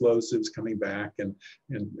the explosives, coming back and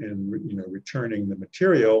returning the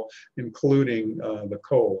material, including the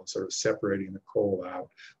coal, sort of separating the coal out,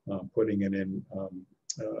 putting it in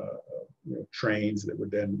trains that would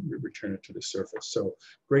then return it to the surface. So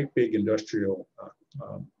great big industrial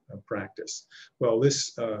practice. Well,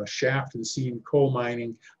 this shaft and seam coal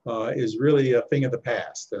mining is really a thing of the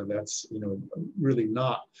past. That's really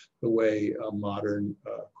not the way modern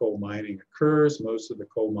coal mining occurs. Most of the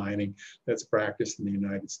coal mining that's practiced in the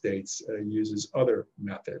United States uses other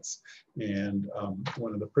methods. And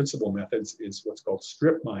one of the principal methods is what's called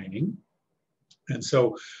strip mining. And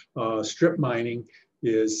so strip mining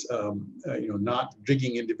is not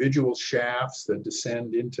digging individual shafts that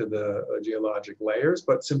descend into the geologic layers,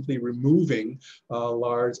 but simply removing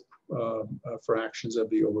large fractions of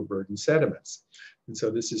the overburdened sediments. And so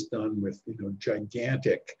this is done with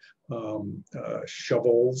gigantic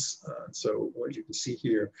shovels. So what you can see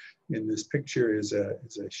here in this picture is a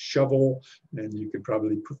shovel, and you could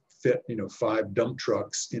probably fit 5 dump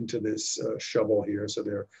trucks into this shovel here. So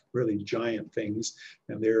they're really giant things,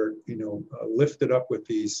 and they're lifted up with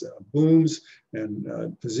these booms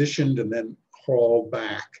and positioned and then hauled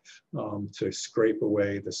back to scrape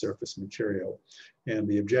away the surface material. And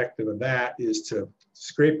the objective of that is to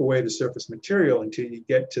scrape away the surface material until you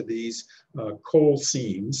get to these coal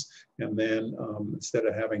seams. And then instead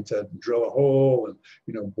of having to drill a hole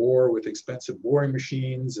and bore with expensive boring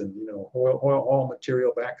machines and haul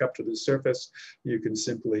material back up to the surface, you can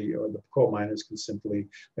simply, or the coal miners can simply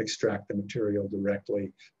extract the material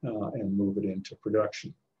directly and move it into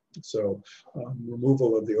production. So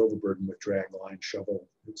removal of the overburden with drag line shovel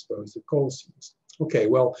exposed to coal seams. Okay,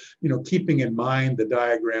 well, keeping in mind the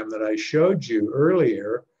diagram that I showed you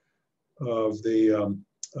earlier of the,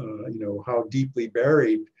 how deeply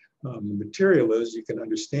buried the material is, you can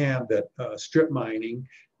understand that strip mining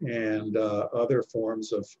and other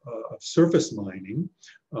forms of surface mining,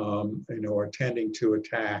 are tending to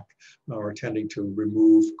attack or tending to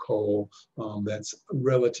remove coal that's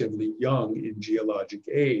relatively young in geologic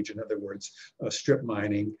age. In other words, strip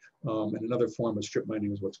mining, and another form of strip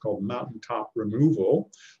mining is what's called mountaintop removal.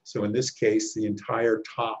 So in this case, the entire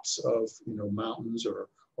tops of mountains or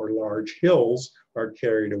large hills are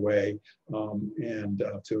carried away and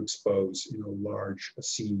to expose large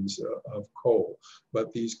seams of coal.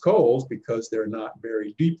 But these coals, because they're not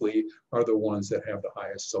buried deeply, are the ones that have the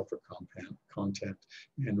highest sulfur content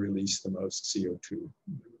and release the most CO2.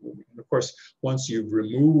 And of course, once you've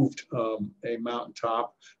removed a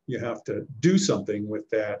mountaintop, you have to do something with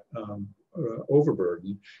that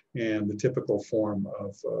overburden. And the typical form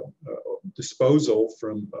of disposal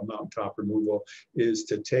from a mountaintop removal is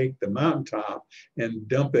to take the mountaintop and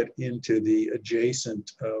dump it into the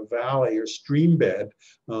adjacent valley or stream bed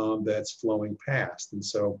that's flowing past. And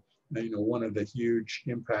so one of the huge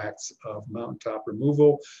impacts of mountaintop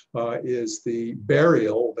removal is the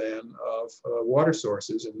burial then of water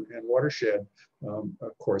sources and watershed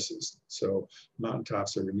courses. So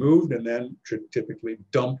mountaintops are removed and then typically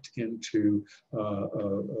dumped into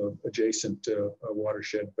adjacent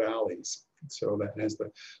watershed valleys. So that has a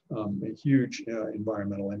huge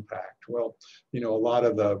environmental impact. Well, a lot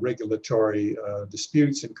of the regulatory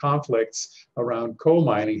disputes and conflicts around coal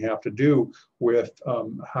mining have to do with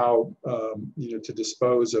how to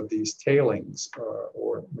dispose of these tailings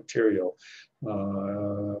or material.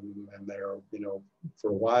 And they're, for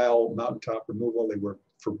a while, mountaintop removal, they were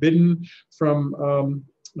forbidden from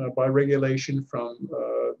by regulation from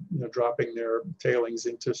dropping their tailings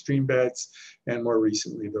into stream beds, and more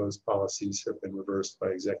recently those policies have been reversed by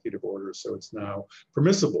executive order, so it's now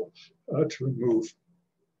permissible to remove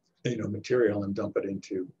material and dump it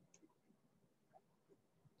into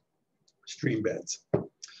stream beds.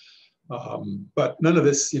 But none of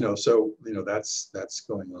this, so that's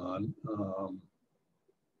going on.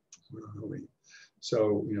 Where are we?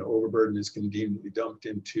 So, overburden is conveniently dumped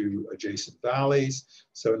into adjacent valleys.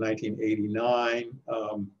 So in 1989,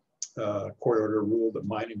 court order ruled that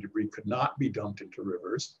mining debris could not be dumped into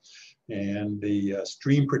rivers. And the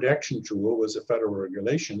stream protection rule was a federal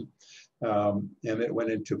regulation. And it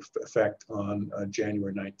went into effect on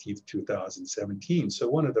January 19th, 2017. So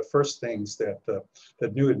one of the first things that the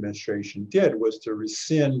new administration did was to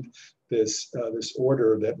rescind this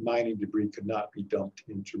order that mining debris could not be dumped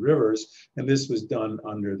into rivers. And this was done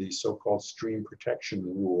under the so-called stream protection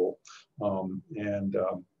rule.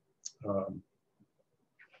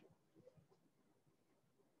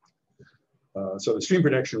 So the stream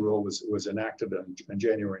protection rule was enacted on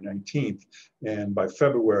January 19th, and by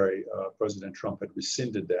February, President Trump had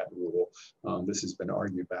rescinded that rule. This has been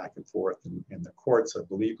argued back and forth in the courts. I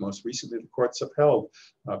believe most recently the courts upheld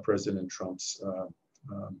President Trump's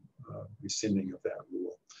rescinding of that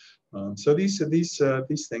rule. So these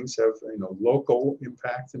things have local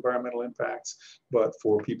impacts, environmental impacts, but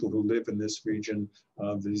for people who live in this region,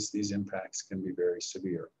 these impacts can be very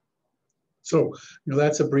severe. So,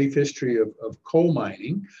 that's a brief history of coal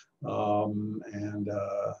mining.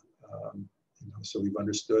 So we've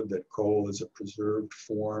understood that coal is a preserved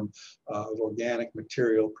form of organic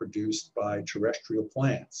material produced by terrestrial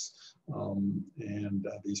plants.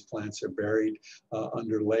 These plants are buried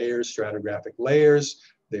under layers, stratigraphic layers,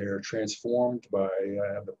 They're transformed by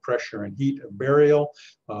the pressure and heat of burial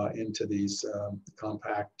into these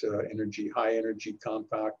compact high energy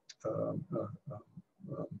compact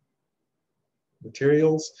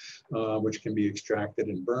materials, which can be extracted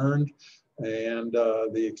and burned. And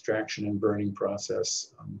the extraction and burning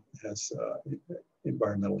process has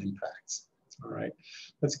environmental impacts. All right,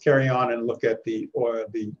 let's carry on and look at the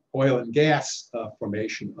oil and gas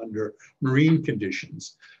formation under marine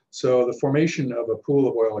conditions. So the formation of a pool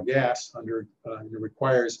of oil and gas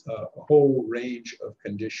requires a whole range of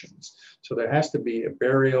conditions. So there has to be a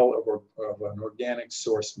burial of an organic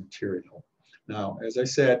source material. Now, as I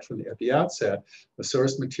said at the outset, the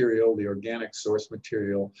source material, the organic source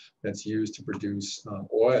material that's used to produce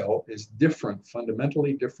oil is different,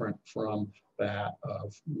 fundamentally different from that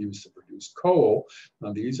used to produce coal.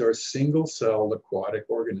 These are single-celled aquatic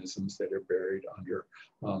organisms that are buried under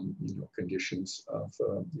conditions of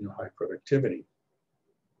high productivity.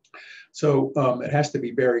 So it has to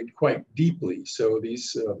be buried quite deeply. So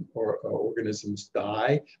these organisms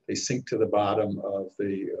die, they sink to the bottom of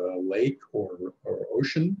the lake or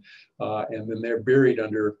ocean, and then they're buried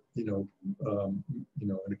under an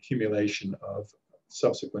accumulation of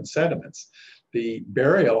subsequent sediments. The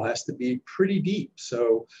burial has to be pretty deep.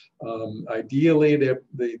 So ideally,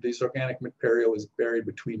 this organic material is buried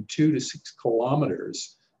between 2 to 6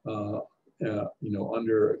 kilometers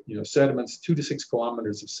under sediments. 2 to 6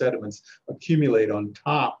 kilometers of sediments accumulate on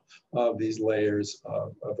top of these layers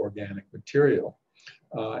of organic material.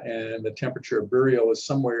 And the temperature of burial is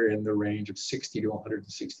somewhere in the range of 60 to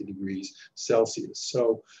 160 degrees Celsius.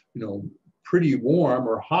 So, pretty warm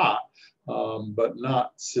or hot, but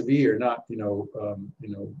not severe, not,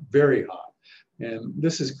 very hot. And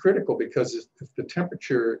this is critical because if the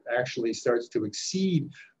temperature actually starts to exceed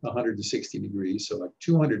 160 degrees, so like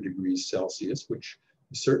 200 degrees Celsius, which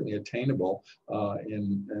is certainly attainable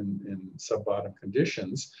in sub-bottom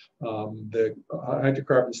conditions, the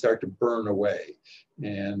hydrocarbons start to burn away.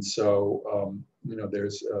 And so,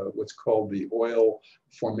 there's what's called the oil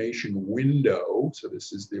formation window. So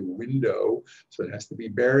this is the window. So it has to be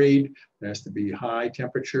buried. It has to be high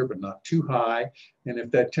temperature, but not too high. And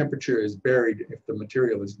if that temperature is buried, if the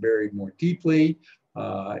material is buried more deeply,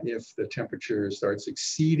 if the temperature starts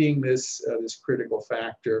exceeding this critical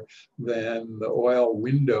factor, then the oil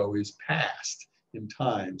window is passed in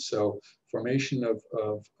time. So formation of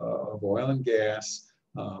oil and gas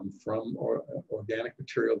from organic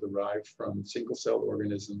material derived from single-celled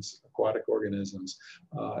organisms, aquatic organisms,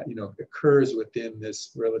 occurs within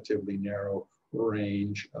this relatively narrow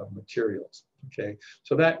range of materials. Okay,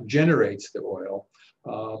 so that generates the oil,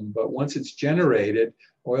 but once it's generated,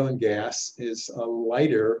 oil and gas is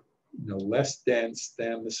lighter, less dense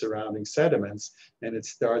than the surrounding sediments, and it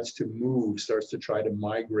starts to move, starts to try to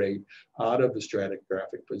migrate out of the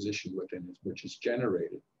stratigraphic position within it, which is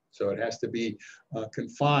generated. So it has to be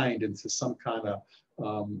confined into some kind of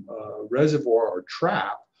reservoir or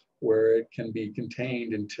trap where it can be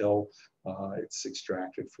contained until it's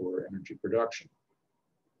extracted for energy production.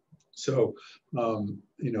 So,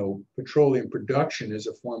 petroleum production is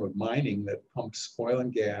a form of mining that pumps oil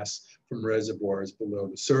and gas from reservoirs below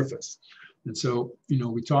the surface. And so,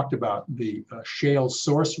 we talked about the shale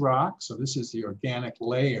source rock. So this is the organic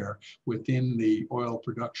layer within the oil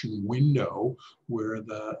production window where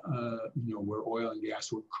where oil and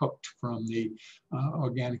gas were cooked from the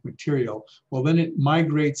organic material. Well, then it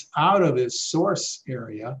migrates out of this source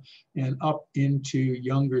area and up into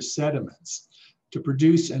younger sediments. To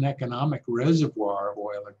produce an economic reservoir of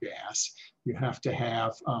oil or gas, you have to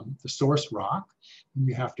have the source rock, and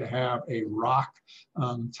you have to have a rock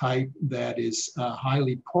type that is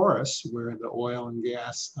highly porous, where the oil and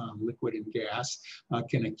gas, liquid and gas,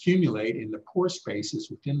 can accumulate in the pore spaces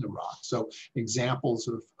within the rock. So examples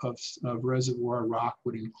of reservoir rock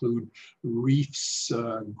would include reefs,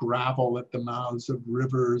 gravel at the mouths of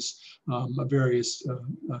rivers, various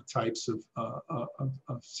types of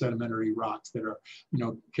sedimentary rocks that are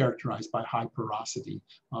characterized by high porosity,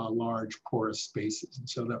 large porous spaces. And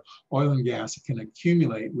so the oil and gas can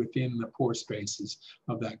accumulate within the pore spaces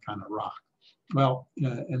of that kind of rock. Well,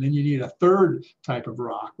 and then you need a third type of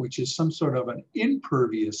rock, which is some sort of an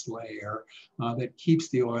impervious layer that keeps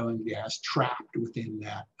the oil and gas trapped within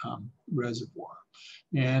that reservoir.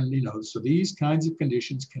 And, so these kinds of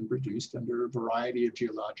conditions can be produced under a variety of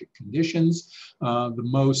geologic conditions. The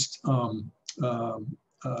most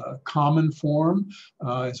common form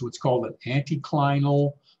is what's called an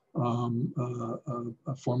anticlinal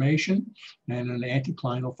formation. And an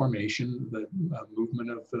anticlinal formation, the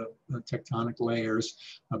movement of the tectonic layers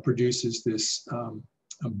produces this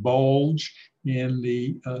bulge in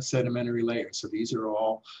the sedimentary layers. So these are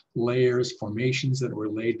all layers, formations that were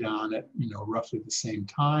laid down at roughly the same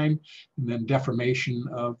time, and then deformation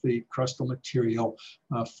of the crustal material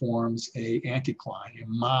forms a anticline, a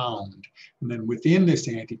mound, and then within this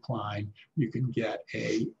anticline you can get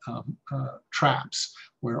traps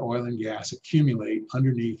where oil and gas accumulate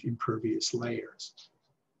underneath impervious layers.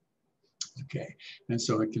 Okay, and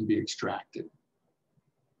so it can be extracted.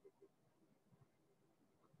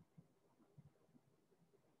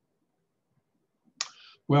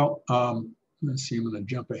 Well, let's see, I'm going to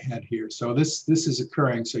jump ahead here. So this is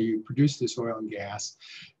occurring. So you produce this oil and gas,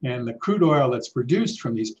 and the crude oil that's produced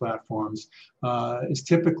from these platforms is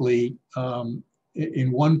typically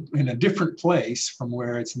in a different place from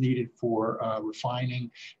where it's needed for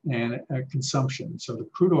refining and consumption. So the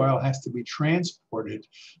crude oil has to be transported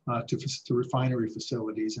to refinery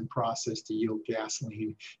facilities and processed to yield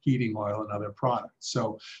gasoline, heating oil, and other products.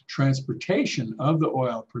 So transportation of the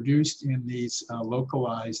oil produced in these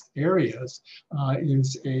localized areas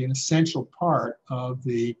is an essential part of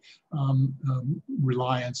the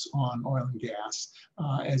reliance on oil and gas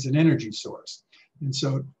as an energy source. And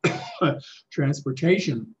so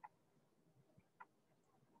transportation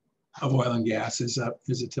of oil and gas is an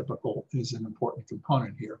important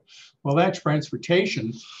component here. Well, that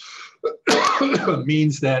transportation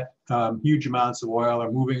means that huge amounts of oil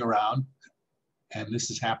are moving around, and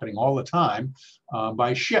this is happening all the time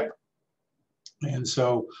by ship. And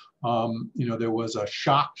so, there was a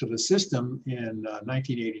shock to the system in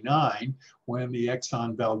 1989 when the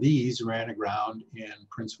Exxon Valdez ran aground in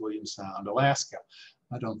Prince William Sound, Alaska.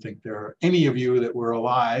 I don't think there are any of you that were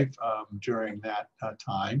alive during that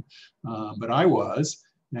time, but I was.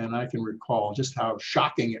 And I can recall just how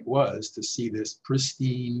shocking it was to see this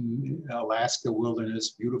pristine Alaska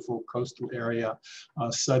wilderness, beautiful coastal area,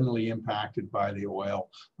 suddenly impacted by the oil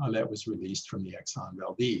that was released from the Exxon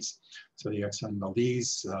Valdez. So the Exxon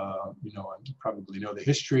Valdez, you probably know the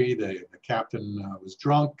history. The captain was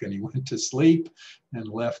drunk and he went to sleep and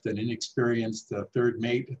left an inexperienced third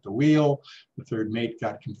mate at the wheel. The third mate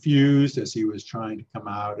got confused as he was trying to come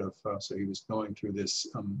out of, so he was going through this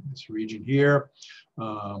region here.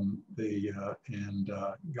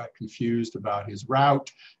 Got confused about his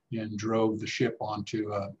route and drove the ship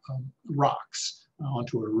onto rocks,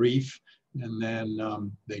 onto a reef. And then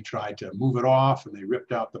they tried to move it off and they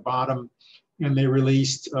ripped out the bottom and they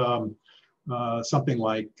released something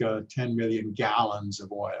like 10 million gallons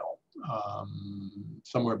of oil.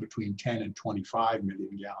 Somewhere between 10 and 25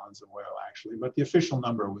 million gallons of oil, actually, but the official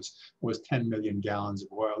number was 10 million gallons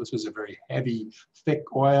of oil. This was a very heavy, thick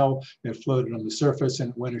oil. It floated on the surface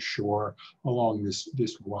and it went ashore along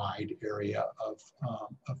this wide area of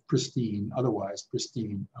otherwise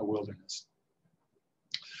pristine wilderness.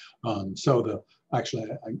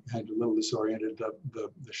 Actually, I had a little disoriented.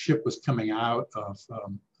 The ship was coming out of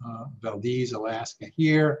Valdez, Alaska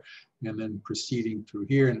here, and then proceeding through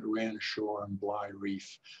here, and it ran ashore on Bly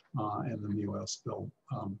Reef, and then the oil spill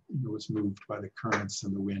was moved by the currents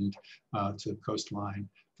and the wind to the coastline,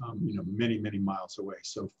 many, many miles away.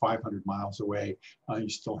 So 500 miles away, you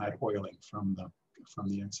still had oiling from the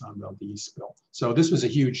Exxon Valdez spill. So this was a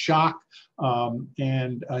huge shock,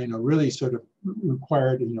 and really sort of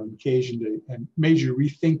required occasion and major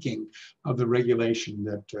rethinking of the regulation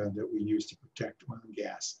that we use to protect oil and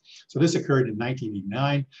gas. So this occurred in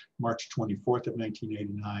 1989, March 24th of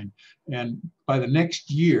 1989, and by the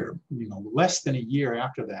next year, less than a year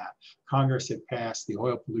after that, Congress had passed the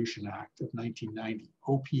Oil Pollution Act of 1990,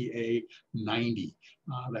 OPA 90,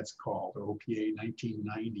 that's called, or OPA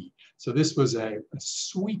 1990. So this was a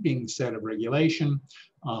sweeping set of regulation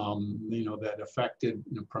that affected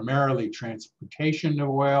primarily transportation of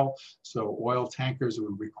oil. So oil tankers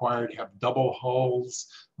were required to have double hulls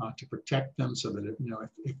to protect them, so that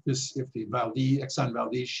if the Exxon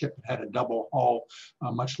Valdez ship had a double hull,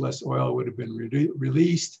 much less oil would have been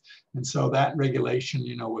released. And so that regulation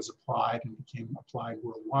was applied and became applied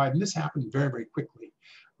worldwide. And this happened very, very quickly.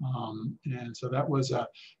 And so that was a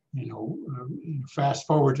fast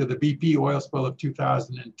forward to the BP oil spill of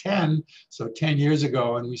 2010, so 10 years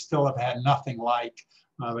ago, and we still have had nothing like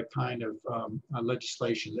the kind of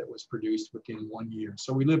legislation that was produced within 1 year.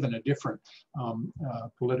 So we live in a different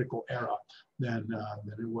political era than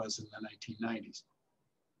it was in the 1990s.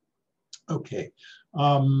 Okay,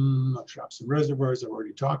 traps and reservoirs I've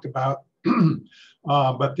already talked about,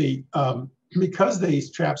 but because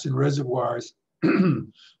these traps and reservoirs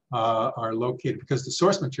are located, because the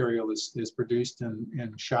source material is produced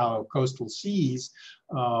in shallow coastal seas,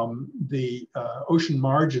 the ocean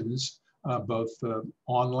margins both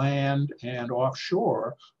on land and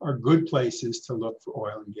offshore, are good places to look for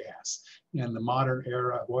oil and gas. And the modern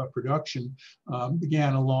era of oil production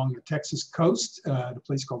began along the Texas coast at a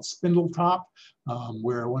place called Spindletop,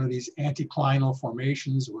 where one of these anticlinal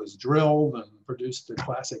formations was drilled and produced the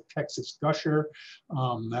classic Texas gusher.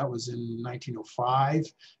 That was in 1905,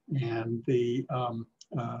 and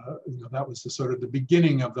that was the sort of the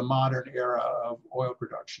beginning of the modern era of oil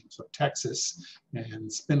production. So Texas and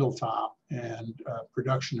Spindletop and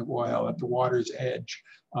production of oil at the water's edge,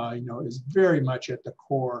 is very much at the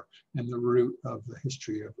core and the root of the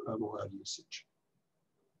history of oil usage.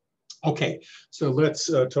 Okay, so let's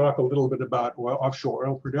talk a little bit about offshore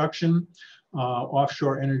oil production,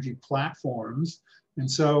 offshore energy platforms. And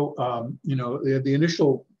so, the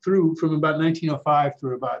initial, from about 1905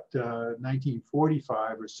 through about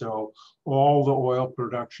 1945 or so, all the oil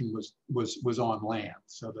production was on land.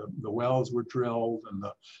 So the wells were drilled, and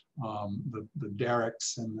the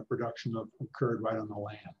derricks and the production occurred right on the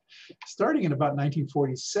land. Starting in about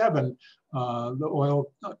 1947, the oil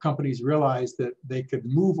companies realized that they could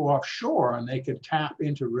move offshore and they could tap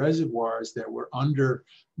into reservoirs that were under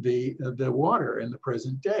the water in the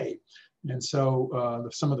present day. And so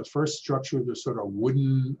some of the first structures were sort of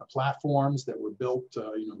wooden platforms that were built,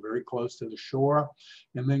 very close to the shore.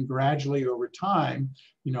 And then gradually over time,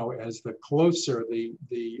 as the closer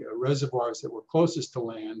the reservoirs that were closest to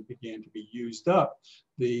land began to be used up,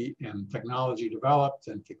 and technology developed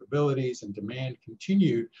and capabilities and demand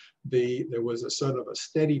continued, there was a sort of a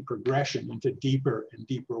steady progression into deeper and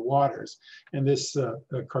deeper waters. And this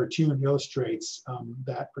cartoon illustrates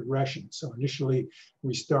that progression. So initially,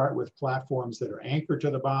 we start with platforms that are anchored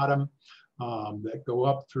to the bottom, that go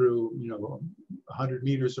up through 100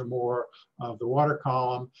 meters or more of the water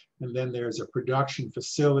column, and then there's a production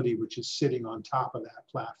facility which is sitting on top of that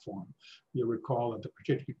platform. You'll recall that the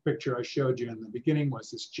particular picture I showed you in the beginning was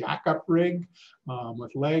this jack-up rig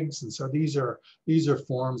with legs, and so these are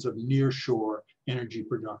forms of nearshore energy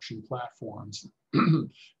production platforms. And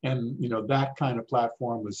that kind of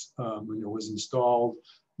platform was installed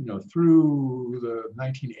through the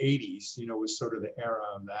 1980s. Was sort of the era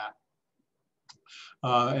of that.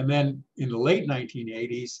 And then in the late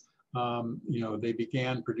 1980s, they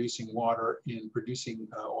began producing oil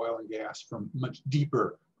and gas from much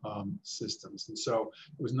deeper systems. And so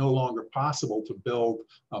it was no longer possible to build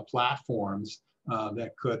platforms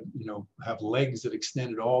that could, have legs that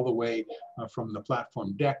extended all the way from the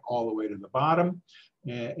platform deck all the way to the bottom.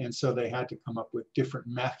 And so they had to come up with different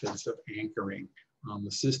methods of anchoring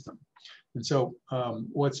the system. And so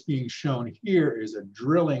what's being shown here is a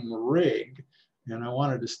drilling rig. And I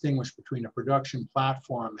want to distinguish between a production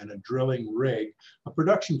platform and a drilling rig. A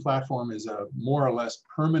production platform is a more or less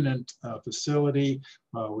permanent facility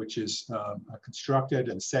which is constructed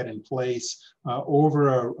and set in place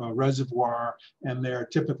over a reservoir. And there are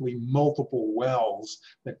typically multiple wells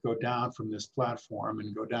that go down from this platform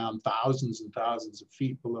and go down thousands and thousands of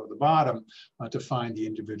feet below the bottom to find the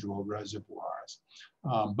individual reservoirs.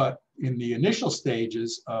 But in the initial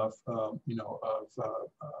stages of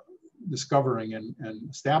discovering and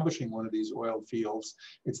establishing one of these oil fields,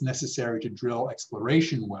 it's necessary to drill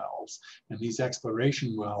exploration wells. And these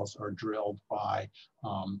exploration wells are drilled by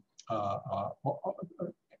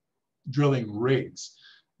drilling rigs.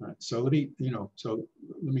 Right. So let me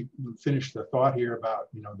finish the thought here about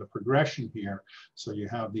the progression here. So you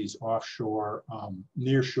have these offshore,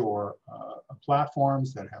 nearshore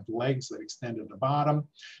platforms that have legs that extend at the bottom.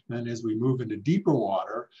 And then as we move into deeper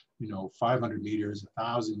water, 500 meters,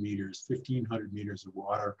 1,000 meters, 1,500 meters of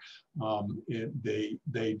water,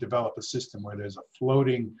 they develop a system where there's a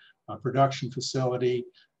floating production facility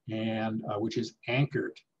and which is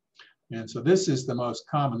anchored. And so this is the most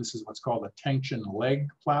common. This is what's called a tension leg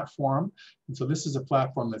platform. And so this is a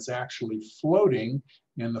platform that's actually floating,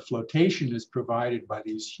 and the flotation is provided by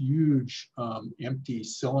these huge empty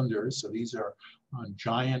cylinders. So these are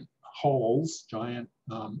giant hulls, giant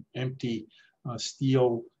empty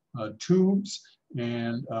steel tubes,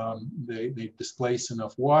 and they displace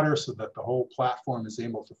enough water so that the whole platform is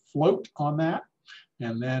able to float on that.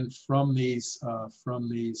 And then from these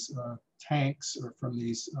tanks or from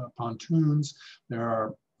these pontoons, there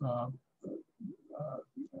are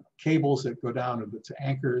cables that go down to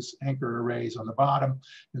anchor arrays on the bottom,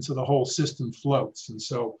 and so the whole system floats. And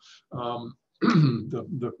so one of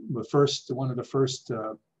the first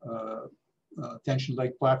tension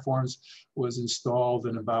leg platforms was installed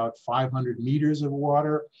in about 500 meters of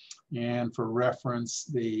water. And for reference,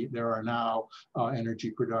 there are now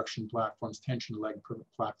energy production platforms, tension leg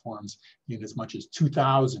platforms in as much as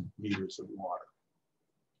 2,000 meters of water.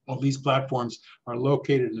 All these platforms are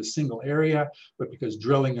located in a single area, but because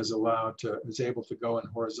drilling is able to go in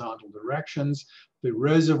horizontal directions, the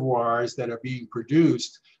reservoirs that are being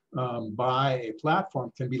produced by a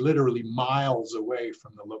platform can be literally miles away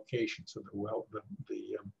from the location. So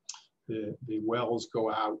the wells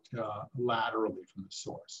go out laterally from the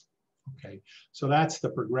source. Okay, so that's the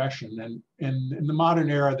progression. And in the modern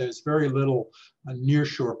era, there's very little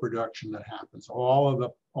nearshore production that happens. All of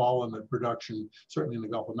the production, certainly in the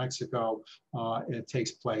Gulf of Mexico, it takes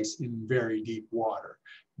place in very deep water.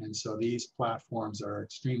 And so these platforms are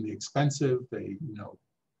extremely expensive. They,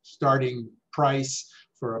 starting price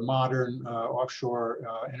for a modern offshore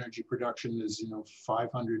energy production is,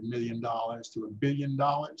 $500 million to $1 billion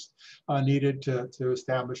needed to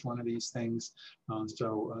establish one of these things.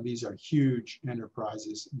 So these are huge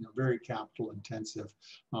enterprises, very capital intensive,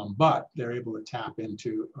 but they're able to tap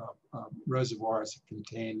into reservoirs that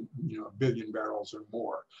contain, 1 billion barrels or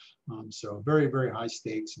more. So very, very high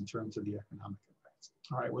stakes in terms of the economic effects.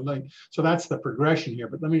 All right, so that's the progression here,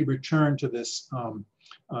 but let me return to this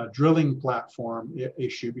drilling platform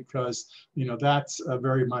issue, because that's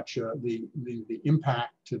very much the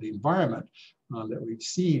impact to the environment that we've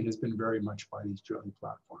seen has been very much by these drilling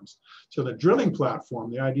platforms. So the drilling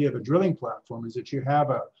platform, the idea of a drilling platform is that you have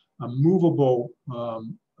a movable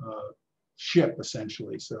ship,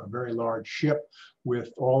 essentially. So a very large ship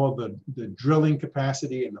with all of the drilling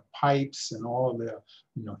capacity and the pipes and all of the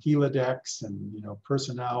helidecks and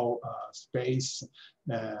personnel space,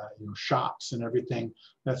 shops and everything.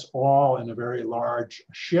 That's all in a very large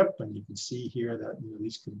ship, and you can see here that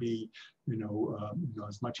these could be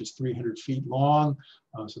as much as 300 feet long.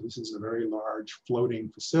 So this is a very large floating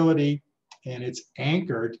facility, and it's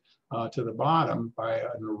anchored to the bottom by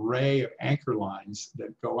an array of anchor lines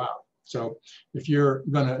that go out. So if you're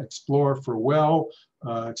going to explore for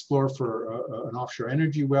an offshore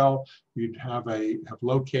energy well, you'd have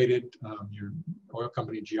located, your oil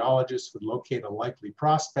company geologist would locate a likely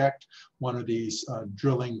prospect. One of these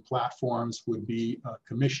drilling platforms would be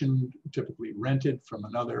commissioned, typically rented from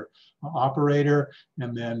another operator,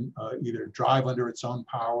 and then either drive under its own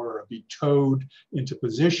power or be towed into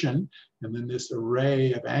position. And then this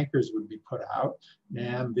array of anchors would be put out,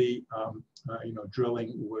 and the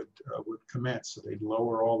drilling would commence. So they'd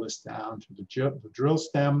lower all this down to the drill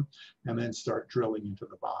stem and then start drilling into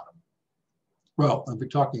the bottom. Well, if we're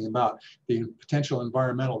talking about the potential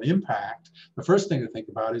environmental impact, the first thing to think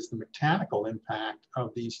about is the mechanical impact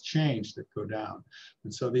of these chains that go down.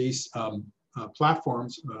 And so these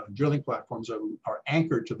platforms, drilling platforms are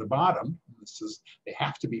anchored to the bottom. They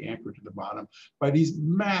have to be anchored to the bottom by these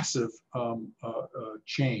massive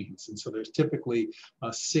chains. And so there's typically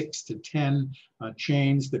 6 to 10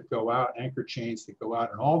 chains that go out, anchor chains that go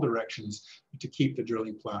out in all directions to keep the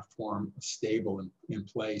drilling platform stable in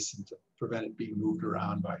place and to prevent it being moved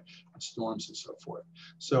around by storms and so forth.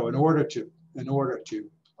 So in order to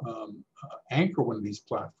anchor one of these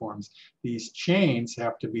platforms, these chains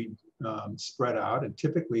have to be spread out, and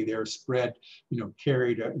typically they're spread,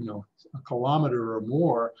 carried a kilometer or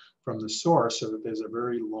more from the source, so that there's a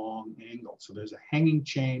very long angle. So there's a hanging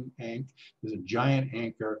chain there's a giant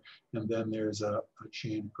anchor, and then there's a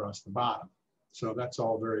chain across the bottom. So that's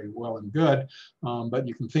all very well and good, but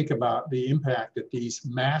you can think about the impact that these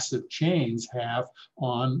massive chains have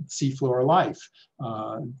on seafloor life,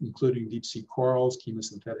 including deep sea corals,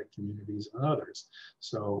 chemosynthetic communities, and others.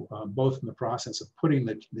 So both in the process of putting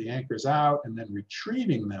the anchors out and then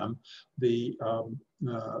retrieving them, this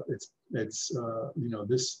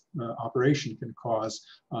operation can cause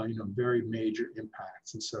very major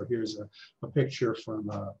impacts. And so here's a picture from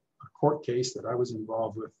a court case that I was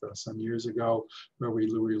involved with some years ago, where we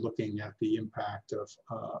were looking at the impact of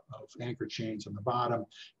anchor chains on the bottom.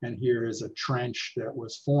 And here is a trench that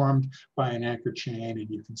was formed by an anchor chain, and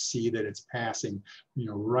you can see that it's passing,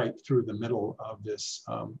 right through the middle of this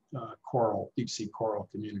deep sea coral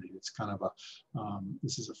community. It's kind of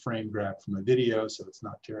this is a frame grab from a video, so it's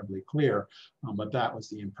not terribly clear, but that was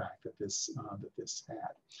the impact that this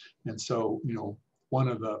had. And so, one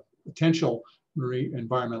of the potential marine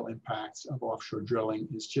environmental impacts of offshore drilling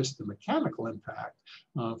is just the mechanical impact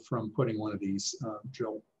from putting one of these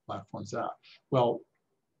drill platforms out. Well,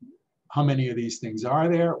 how many of these things are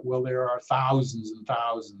there? Well, there are thousands and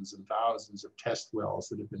thousands and thousands of test wells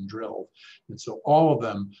that have been drilled. And so all of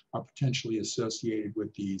them are potentially associated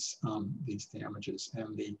with these damages.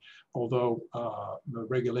 And although the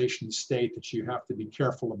regulations state that you have to be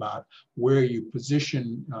careful about where you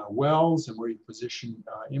position wells and where you position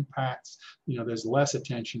impacts, there's less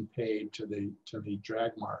attention paid to the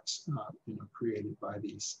drag marks created by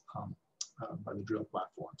these by the drill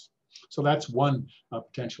platforms. So that's one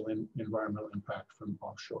potential environmental impact from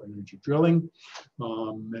offshore energy drilling.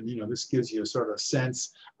 And, you know, this gives you a sort of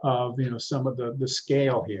sense of, you know, some of the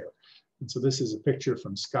scale here. And so this is a picture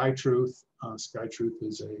from SkyTruth. SkyTruth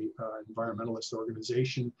is a environmentalist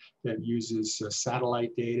organization that uses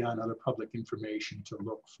satellite data and other public information to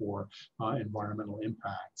look for environmental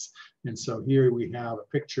impacts. And so here we have a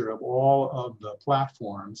picture of all of the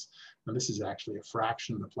platforms. And this is actually a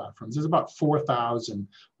fraction of the platforms. There's about 4,000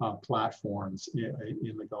 platforms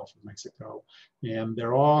in the Gulf of Mexico. And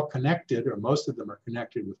they're all connected, or most of them are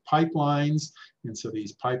connected with pipelines. And so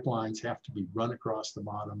these pipelines have to be run across the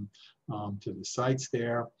bottom to the sites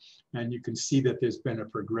there. And you can see that there's been a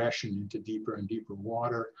progression into deeper and deeper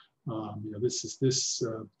water. You know, this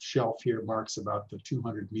shelf here marks about the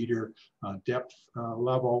 200-meter depth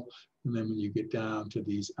level. And then when you get down to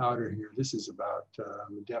these outer here, this is about,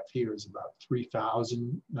 the depth here is about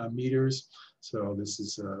 3,000 meters. So this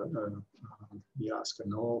is Yaska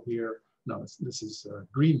Knoll here. No, this is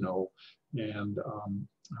Green Knoll. And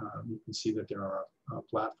you can see that there are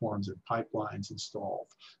platforms and pipelines installed.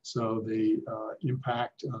 So the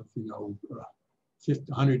impact of, you know,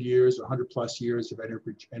 100 years or 100+ years of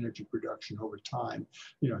energy production over time,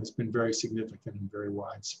 you know, has been very significant and very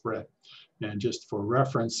widespread. And just for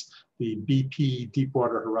reference, the BP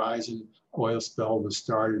Deepwater Horizon oil spill was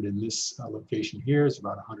started in this location here. It's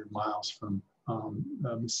about 100 miles from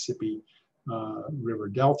Mississippi River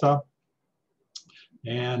Delta.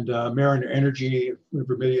 And Mariner Energy,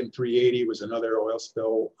 Vermilion 380 was another oil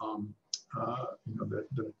spill you know, that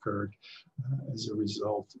occurred as a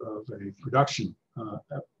result of a production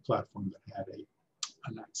platform that had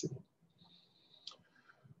an accident.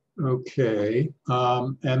 Okay,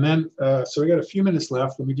 and then, so we got a few minutes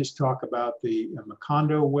left. Let me just talk about the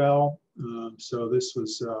Macondo well. So this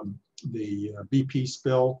was the BP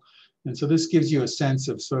spill. And so this gives you a sense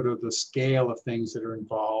of sort of the scale of things that are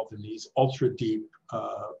involved in these ultra deep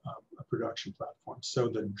production platforms. So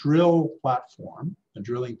the drill platform, the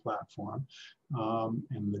drilling platform,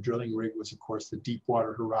 and the drilling rig was, of course, the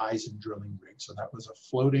Deepwater Horizon drilling rig. So that was a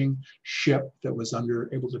floating ship that was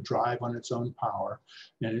able to drive on its own power.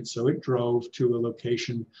 And so it drove to a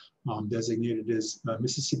location designated as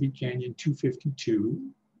Mississippi Canyon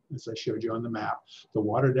 252. As I showed you on the map, the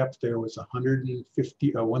water depth there was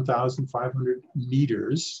 1,500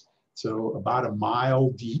 meters, so about a mile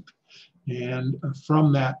deep. And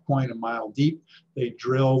from that point, a mile deep, they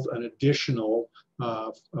drilled an additional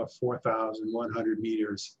 4,100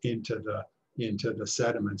 meters into the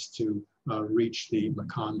sediments to reach the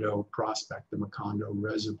Macondo prospect, the Macondo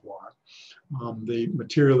reservoir. The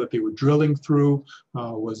material that they were drilling through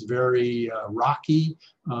was very rocky,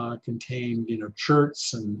 contained, you know,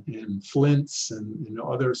 cherts and flints and, you know,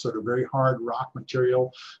 other sort of very hard rock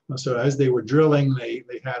material. So as they were drilling, they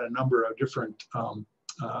had a number of different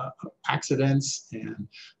accidents and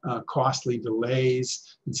costly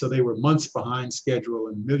delays. And so they were months behind schedule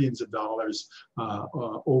and millions of dollars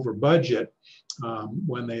over budget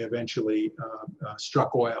when they eventually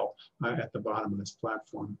struck oil at the bottom of this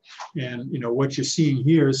platform. And, you know, what you're seeing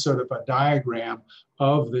here is sort of a diagram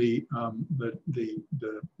of the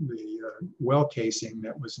well casing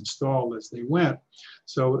that was installed as they went.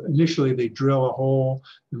 So initially they drill a hole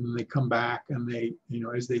and then they come back and they, you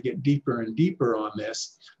know, as they get deeper and deeper on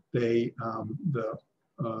this, they, the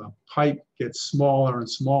pipe gets smaller and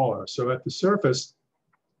smaller. So at the surface,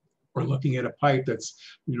 we're looking at a pipe that's,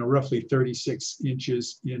 you know, roughly 36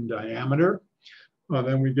 inches in diameter.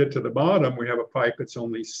 Then we get to the bottom, we have a pipe that's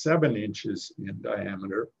only 7 inches in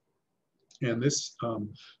diameter. And this,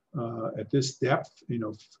 at this depth, you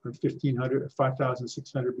know,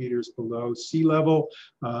 5,600 meters below sea level,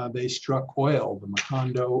 they struck oil, the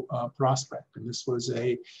Macondo prospect. And this was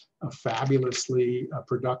a fabulously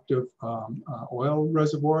productive oil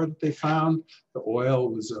reservoir that they found. The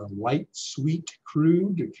oil was a light, sweet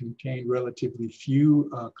crude. It contained relatively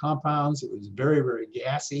few compounds. It was very, very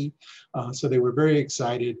gassy. So they were very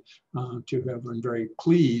excited to have been very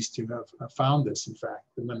pleased to have found this, in fact.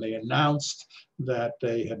 And when they announced that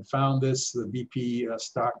they had found this, the BP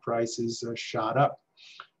stock prices shot up.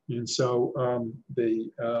 And so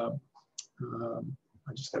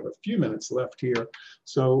I just have a few minutes left here.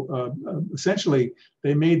 So essentially,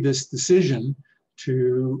 they made this decision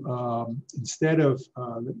to, instead of,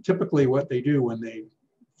 typically what they do when they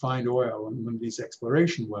find oil in one of these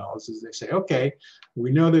exploration wells is they say, okay,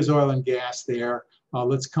 we know there's oil and gas there.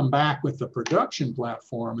 Let's come back with the production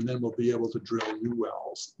platform and then we'll be able to drill new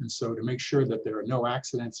wells. And so to make sure that there are no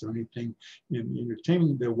accidents or anything in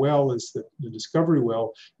retaining the well, is that the discovery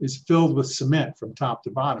well is filled with cement from top to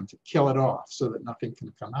bottom to kill it off so that nothing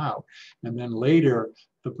can come out. And then later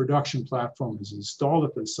the production platform is installed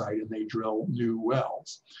at the site and they drill new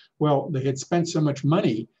wells. Well, they had spent so much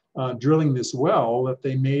money drilling this well that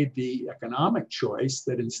they made the economic choice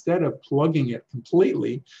that instead of plugging it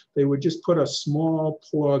completely, they would just put a small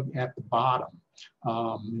plug at the bottom.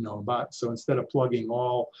 So instead of plugging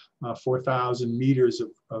all 4,000 meters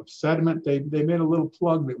of sediment, they made a little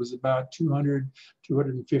plug that was about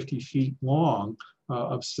 250 feet long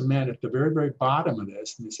of cement at the very, very bottom of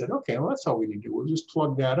this. And they said, okay, well, that's all we need to do. We'll just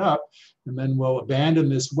plug that up and then we'll abandon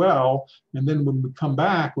this well. And then when we come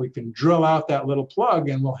back, we can drill out that little plug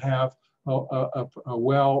and we'll have a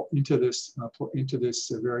well into this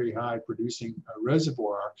very high producing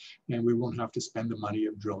reservoir, and we won't have to spend the money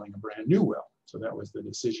of drilling a brand new well. So that was the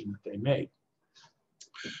decision that they made.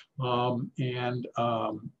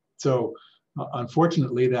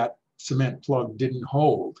 Unfortunately, that cement plug didn't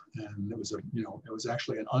hold, and it was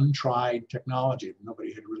actually an untried technology.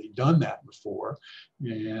 Nobody had really done that before,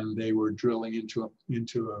 and they were drilling into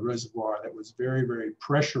a reservoir that was very, very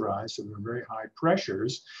pressurized, so there were very high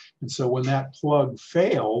pressures. And so when that plug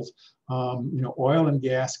failed, oil and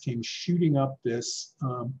gas came shooting up this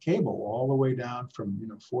cable all the way down from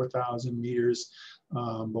 4,000 meters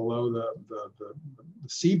below the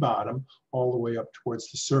sea bottom, all the way up towards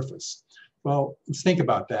the surface. Well, let's think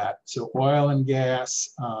about that. So oil and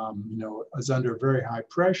gas, is under very high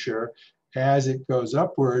pressure. As it goes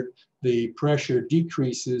upward, the pressure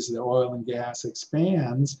decreases, the oil and gas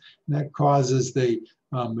expands, and that causes the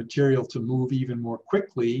material to move even more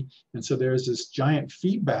quickly. And so there's this giant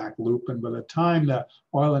feedback loop. And by the time the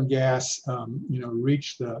oil and gas,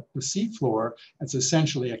 reach the seafloor, it's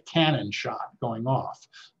essentially a cannon shot going off.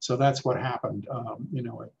 So that's what happened, at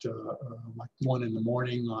like 1 in the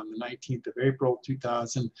morning on the 19th of April,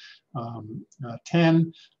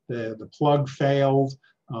 2010. The plug failed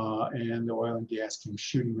and the oil and gas came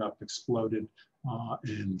shooting up, exploded,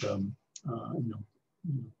 and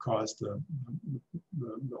caused the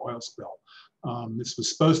oil spill. This was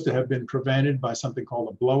supposed to have been prevented by something called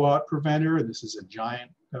a blowout preventer. And this is a giant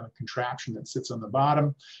contraption that sits on the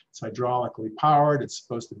bottom. It's hydraulically powered. It's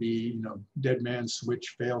supposed to be, dead man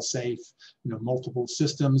switch, fail safe, multiple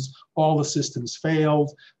systems. All the systems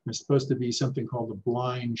failed. There's supposed to be something called a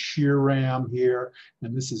blind shear ram here.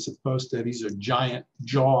 And this is these are giant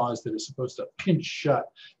jaws that are supposed to pinch shut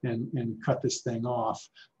and cut this thing off.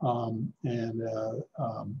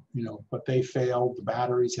 But they failed. The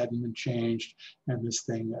batteries hadn't been changed. And this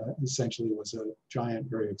thing essentially was a giant,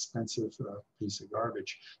 very expensive piece of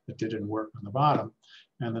garbage that didn't work on the bottom.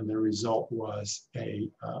 And then the result was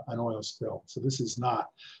an oil spill. So this is not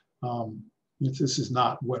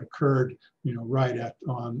what occurred, right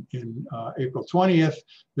in April 20th.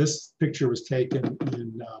 This picture was taken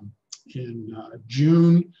in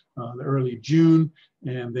June, early June,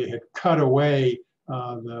 and they had cut away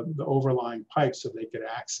the overlying pipes so they could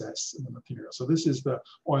access the material. So this is the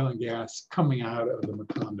oil and gas coming out of the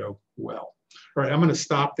Macondo well. All right, I'm going to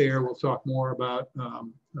stop there. We'll talk more about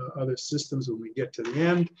other systems when we get to the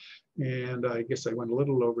end. And I guess I went a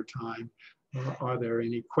little over time. Are there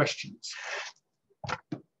any questions?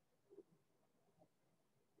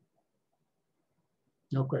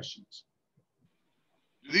 No questions.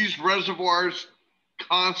 Do these reservoirs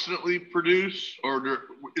constantly produce, or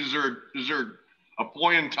is there a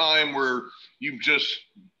point in time where you've just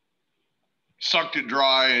sucked it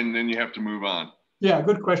dry and then you have to move on? Yeah,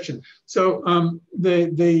 good question. So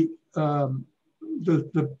the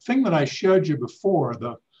thing that I showed you before,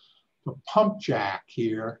 the pump jack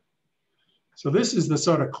here. So this is the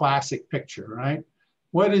sort of classic picture, right?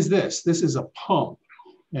 What is this? This is a pump.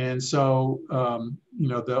 And so,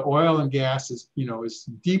 the oil and gas is, is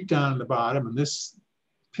deep down in the bottom, and this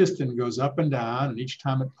piston goes up and down, and each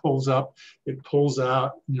time it pulls up, it pulls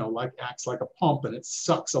out, acts like a pump, and it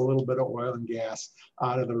sucks a little bit of oil and gas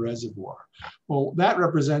out of the reservoir. Well, that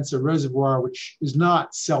represents a reservoir which is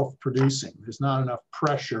not self-producing. There's not enough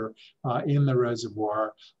pressure in the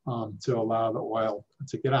reservoir to allow the oil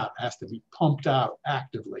to get out. It has to be pumped out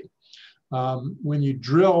actively. When you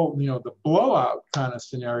drill, the blowout kind of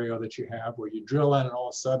scenario that you have, where you drill in and all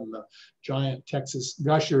of a sudden the giant Texas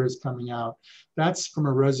gusher is coming out, that's from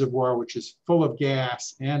a reservoir which is full of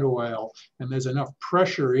gas and oil, and there's enough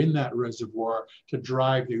pressure in that reservoir to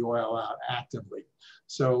drive the oil out actively.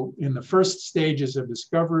 So in the first stages of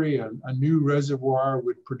discovery, a new reservoir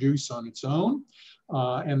would produce on its own,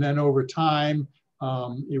 and then over time,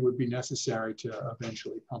 it would be necessary to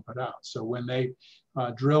eventually pump it out. So when they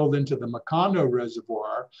drilled into the Macondo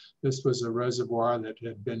reservoir, this was a reservoir that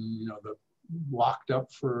had been, locked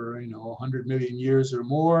up for 100 million years or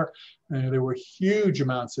more. And there were huge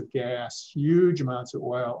amounts of gas, huge amounts of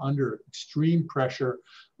oil under extreme pressure,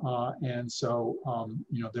 and so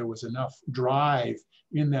there was enough drive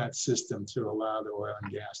in that system to allow the oil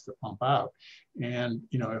and gas to pump out. And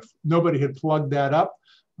if nobody had plugged that up,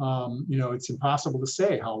 it's impossible to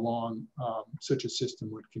say how long such a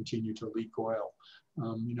system would continue to leak oil.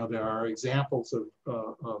 There are examples of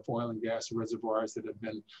oil and gas reservoirs that have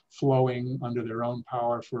been flowing under their own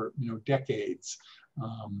power for decades.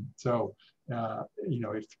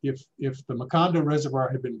 If the Macondo Reservoir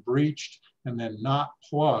had been breached and then not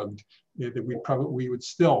plugged, we would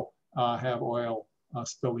still have oil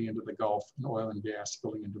spilling into the Gulf and oil and gas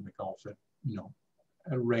spilling into the Gulf at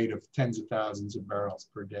a rate of tens of thousands of barrels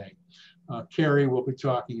per day. Carrie will be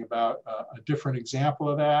talking about a different example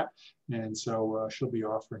of that, and so she'll be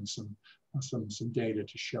offering some data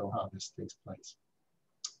to show how this takes place.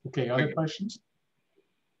 Okay, other questions?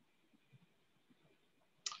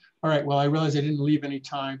 All right, well, I realize I didn't leave any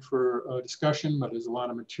time for discussion, but there's a lot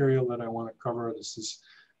of material that I want to cover. This is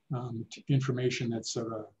information that's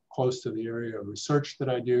sort of close to the area of research that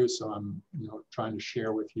I do, so I'm trying to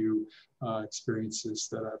share with you experiences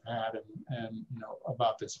that I've had and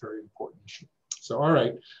about this very important issue. So all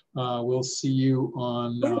right, we'll see you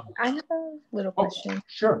on. I have a little question. Oh,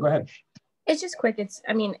 sure, go ahead. It's just quick.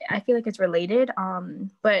 I feel like it's related,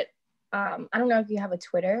 but I don't know if you have a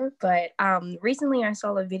Twitter, but recently I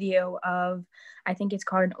saw a video of, I think it's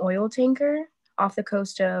called an oil tanker off the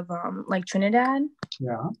coast of like Trinidad.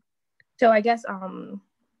 Yeah. So I guess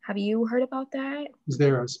have you heard about that? Is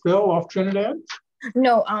there a spill off Trinidad?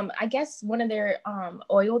 No, I guess one of their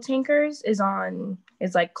oil tankers is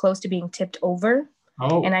like close to being tipped over.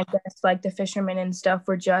 Oh. And I guess like the fishermen and stuff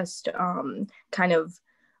were just kind of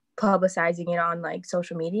publicizing it on like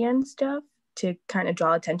social media and stuff to kind of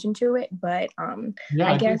draw attention to it. But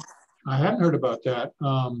yeah, I guess I hadn't heard about that.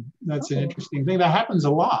 That's an interesting thing. That happens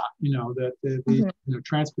a lot, that the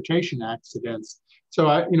transportation accidents. So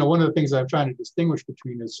one of the things I'm trying to distinguish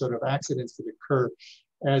between is sort of accidents that occur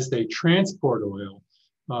as they transport oil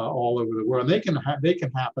all over the world. They can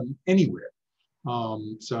happen anywhere.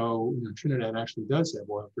 So Trinidad actually does have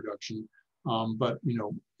oil production, but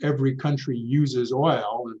every country uses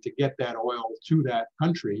oil, and to get that oil to that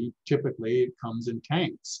country, typically it comes in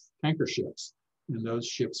tanker ships, and those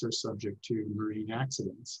ships are subject to marine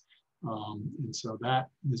accidents. And so that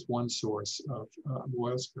is one source of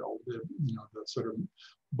oil spill. The sort of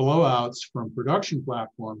blowouts from production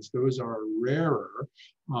platforms, those are rarer.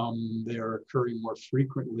 They are occurring more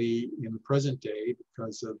frequently in the present day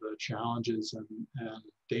because of the challenges and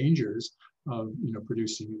dangers of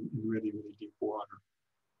producing in really, really deep water.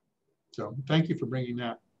 So thank you for bringing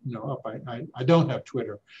that up. I don't have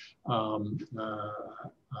Twitter.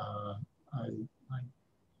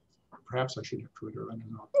 Perhaps I should have Twitter, I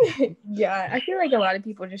don't know. Yeah, I feel like a lot of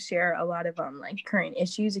people just share a lot of like current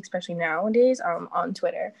issues, especially nowadays, on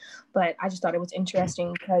Twitter. But I just thought it was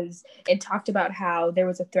interesting because it talked about how there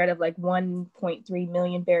was a threat of like 1.3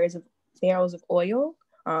 million barrels of oil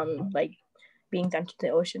like being dumped into the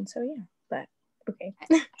ocean. So yeah, but okay.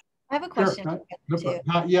 I have a question. Sure.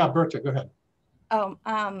 Yeah, Berta, go ahead. Oh,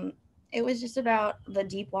 it was just about the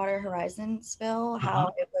Deepwater Horizon spill,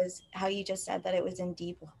 how you just said that it was in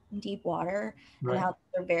deep water, right, and how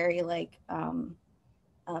they're very like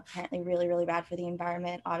apparently really, really bad for the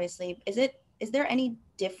environment. Obviously, is there any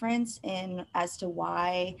difference as to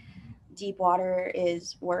why deep water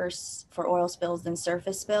is worse for oil spills than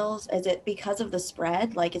surface spills? Is it because of the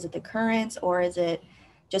spread? Like, is it the currents, or is it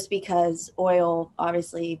just because oil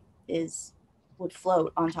obviously would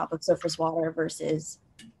float on top of surface water versus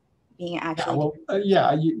being actually?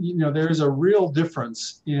 There is a real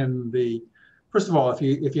difference in first of all, if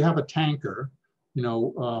you have a tanker,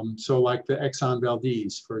 so like the Exxon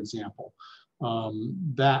Valdez, for example,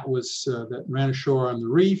 that ran ashore on the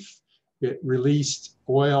reef. It released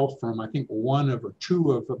oil from, I think, one or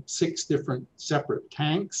two of 6 different separate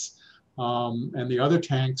tanks, and the other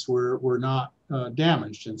tanks were not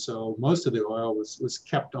damaged, and so most of the oil was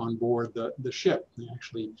kept on board the ship. They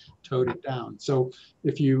actually towed it down. So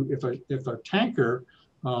if a tanker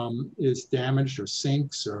is damaged or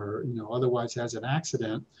sinks or otherwise has an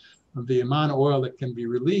accident, the amount of oil that can be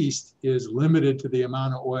released is limited to the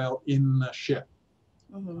amount of oil in the ship.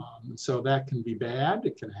 Mm-hmm. So that can be bad.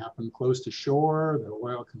 It can happen close to shore. The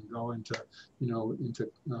oil can go into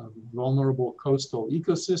vulnerable coastal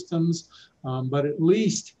ecosystems, but at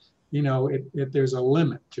least there's a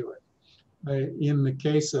limit to it. in the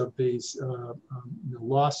case of these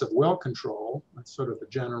loss of well control, that's sort of the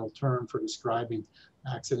general term for describing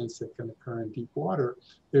accidents that can occur in deep water,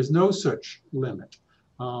 there's no such limit.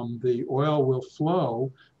 The oil will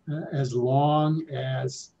flow as long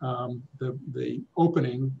as the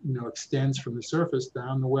opening extends from the surface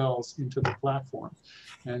down the wells into the platform.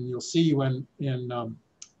 And you'll see when in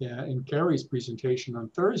Carrie's presentation on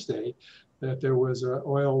Thursday that there was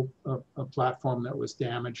a platform that was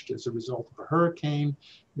damaged as a result of a hurricane.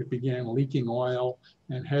 It began leaking oil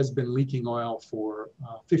and has been leaking oil for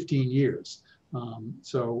 15 years.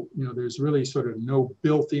 So there's really sort of no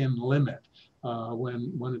built-in limit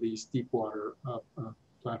when one of these deep water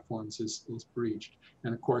platforms is breached.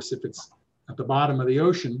 And of course, if it's at the bottom of the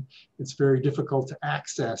ocean, it's very difficult to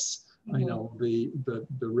access the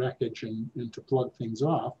wreckage and to plug things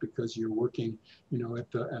off, because you're working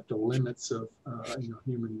at the limits of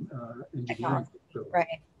human engineering.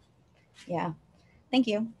 Right. Yeah. Thank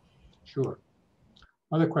you. Sure.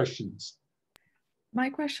 Other questions? My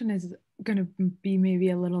question is going to be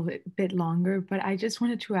maybe a little bit longer, but I just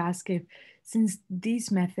wanted to ask if, since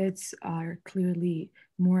these methods are clearly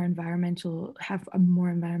have a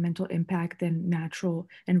more environmental impact than natural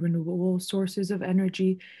and renewable sources of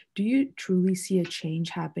energy, do you truly see a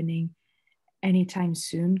change happening anytime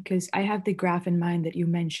soon? Because I have the graph in mind that you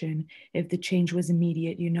mentioned. If the change was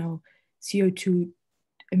immediate, CO2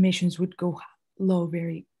 emissions would go low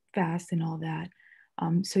very fast and all that.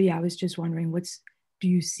 So yeah, I was just wondering, do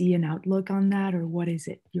you see an outlook on that, or what is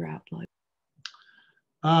it, your outlook?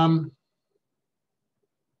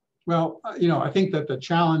 Well, I think that the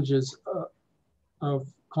challenges of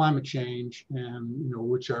climate change, and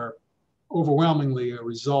which are overwhelmingly a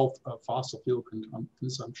result of fossil fuel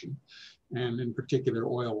consumption, and in particular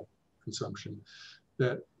oil consumption,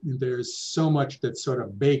 that there's so much that's sort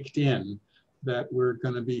of baked in that we're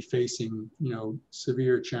going to be facing,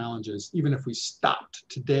 severe challenges. Even if we stopped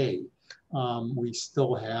today, we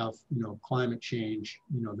still have, climate change,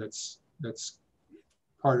 that's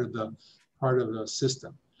part of the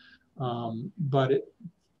system. But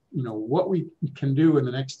what we can do in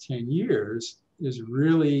the next 10 years is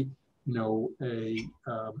really, it's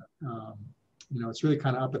really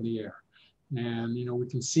kind of up in the air. And, we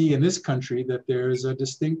can see in this country that there's a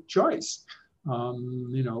distinct choice,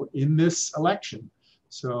 in this election.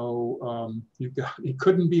 So it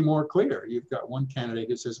couldn't be more clear. You've got one candidate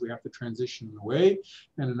that says we have to transition away,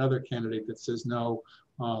 and another candidate that says no,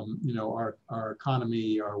 our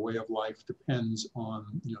economy, our way of life depends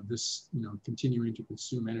on this, continuing to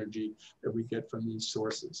consume energy that we get from these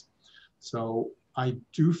sources. So I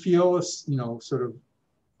do feel a, sort of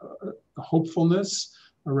a hopefulness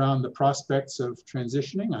around the prospects of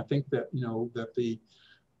transitioning. I think that that the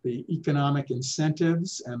economic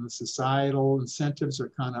incentives and the societal incentives are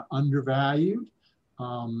kind of undervalued.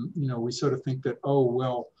 We sort of think that, oh,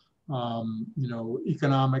 well,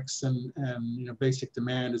 economics and basic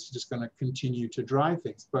demand is just going to continue to drive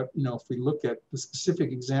things. But, if we look at the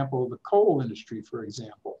specific example of the coal industry, for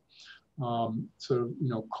example,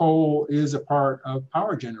 coal is a part of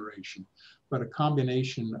power generation, but a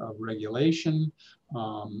combination of regulation,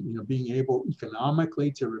 being able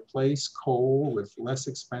economically to replace coal with less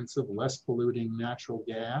expensive, less polluting natural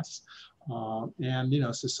gas,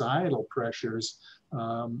 and societal pressures,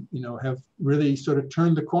 have really sort of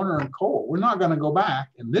turned the corner on coal. We're not going to go back,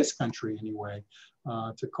 in this country anyway,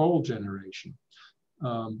 to coal generation.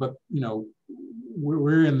 But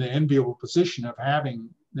we're in the enviable position of having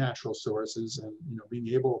natural sources and being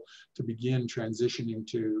able to begin transitioning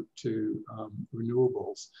to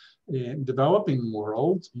renewables. In developing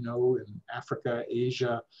world, in Africa,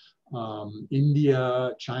 Asia,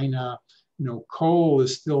 India, China, coal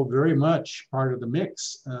is still very much part of the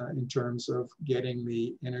mix in terms of getting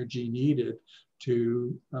the energy needed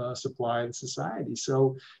to supply the society.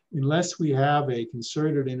 So unless we have a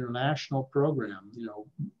concerted international program,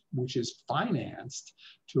 which is financed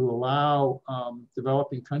to allow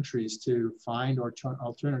developing countries to find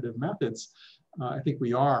alternative methods, I think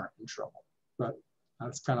we are in trouble. But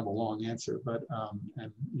that's kind of a long answer, but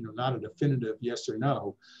and not a definitive yes or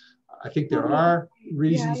no. I think there are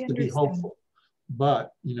reasons to be hopeful,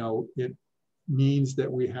 but it means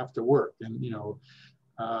that we have to work. And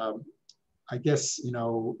I guess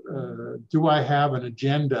do I have an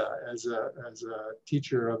agenda as a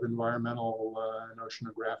teacher of environmental and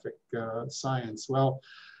oceanographic science? Well,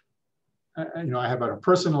 I have a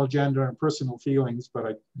personal agenda and personal feelings, but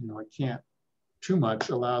I can't too much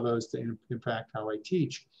allow those to impact how I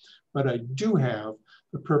teach. But I do have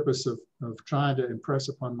the purpose of trying to impress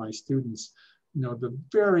upon my students, the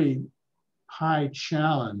very high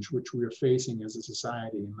challenge which we are facing as a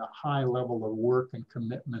society, and the high level of work and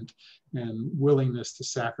commitment and willingness to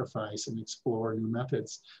sacrifice and explore new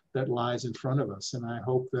methods that lies in front of us. And I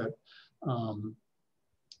hope that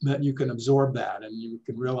that you can absorb that, and you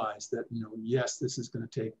can realize that, you know, yes, this is going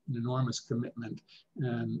to take an enormous commitment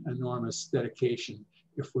and enormous dedication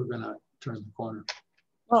if we're going to turn the corner.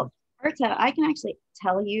 Well, Berta, I can actually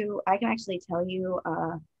tell you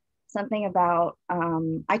something about,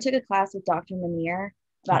 I took a class with Dr. Munir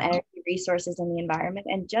about energy resources and the environment.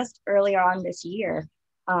 And just earlier on this year,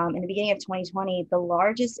 in the beginning of 2020, the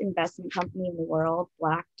largest investment company in the world,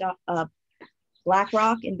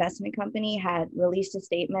 BlackRock Investment Company, had released a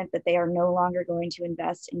statement that they are no longer going to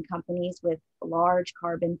invest in companies with large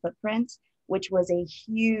carbon footprints, which was a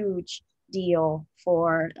huge deal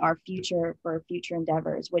for our future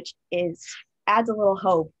endeavors, which adds a little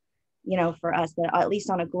hope, you know, for us, that at least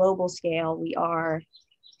on a global scale, we are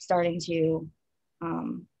starting to,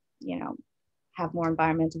 you know, have more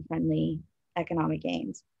environmental friendly economic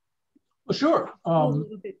gains. Well, sure. A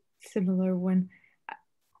little bit similar when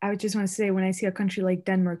I would just want to say, when I see a country like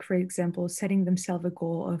Denmark, for example, setting themselves a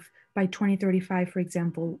goal of by 2035, for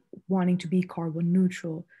example, wanting to be carbon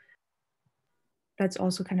neutral, that's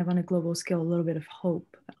also kind of on a global scale, a little bit of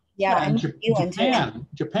hope. Yeah, and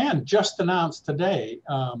Japan just announced today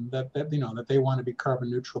that you know, that they want to be carbon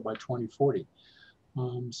neutral by 2040.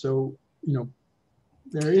 So, you know,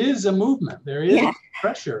 there is a movement, there is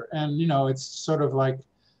pressure, and you know, it's sort of like,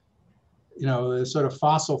 you know, the sort of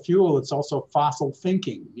fossil fuel, it's also fossil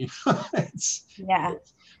thinking. You know,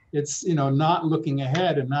 it's you know, not looking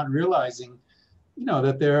ahead and not realizing, you know,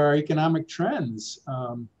 that there are economic trends.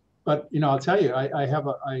 But you know, I'll tell you, I have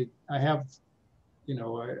you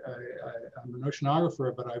know, I'm an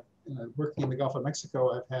oceanographer, but I've working in the Gulf of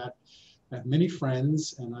Mexico, I have many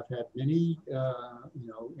friends, and I've had many you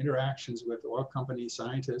know, interactions with oil company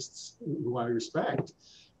scientists who I respect.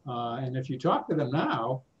 And if you talk to them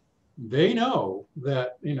now, they know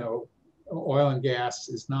that, you know, oil and gas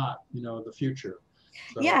is not, you know, the future.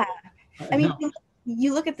 So, yeah, I mean,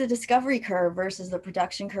 you look at the discovery curve versus the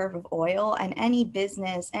production curve of oil, and any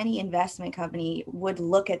business, any investment company would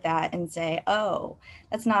look at that and say, oh,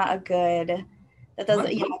 that's not a good, that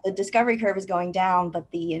doesn't, you know, the discovery curve is going down, but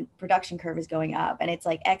the production curve is going up, and it's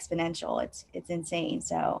like exponential. It's insane.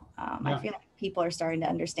 So I feel like people are starting to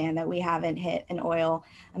understand that we haven't hit a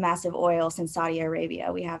massive oil since Saudi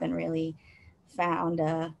Arabia. We haven't really found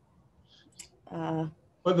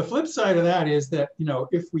but the flip side of that is that, you know,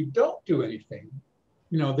 if we don't do anything,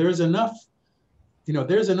 you know, there's enough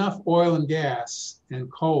oil and gas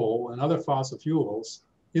and coal and other fossil fuels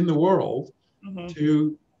in the world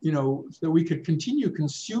to, you know, that we could continue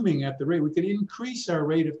consuming at the rate, we could increase our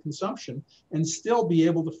rate of consumption and still be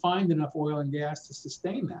able to find enough oil and gas to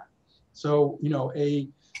sustain that. So, you know, a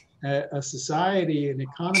society, an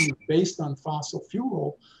economy based on fossil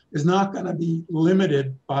fuel is not going to be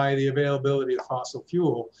limited by the availability of fossil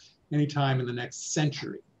fuel anytime in the next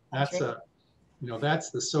century. That's you know, that's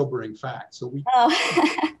the sobering fact. So we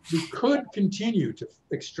could continue to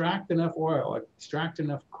extract enough oil, extract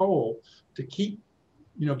enough coal to keep,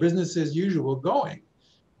 you know, business as usual going.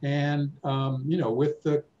 And, you know, with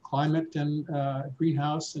the climate and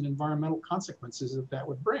greenhouse and environmental consequences that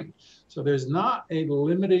would bring. So there's not a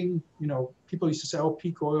limiting, you know, people used to say, oh,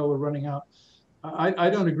 peak oil are running out. I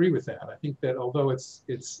don't agree with that. I think that although it's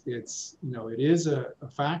you know, it is a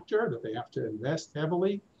factor that they have to invest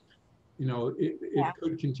heavily, you know, it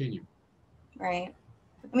could continue. Right.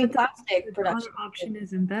 I mean, plastic production. The other option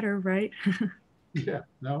isn't better, right? Yeah.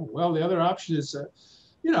 No. Well, the other option is,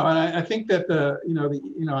 you know, and I think that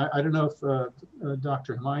I don't know if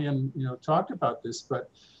Dr. Humayun, you know, talked about this,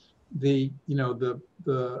 but the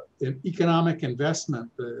economic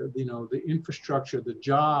investment, you know, the infrastructure, the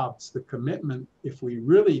jobs, the commitment. If we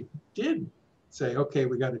really did say, okay,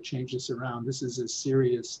 we got to change this around. This is as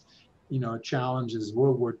serious, you know, challenge as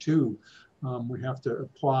World War II. We have to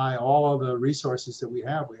apply all of the resources that we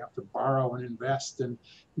have. We have to borrow and invest and,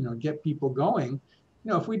 you know, get people going.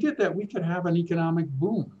 You know, if we did that, we could have an economic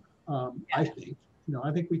boom. I think, you know,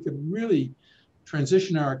 I think we could really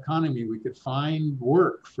transition our economy. We could find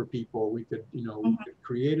work for people. We could, you know, we could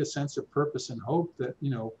create a sense of purpose and hope that, you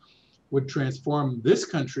know, would transform this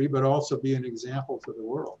country, but also be an example to the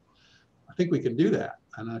world. I think we can do that.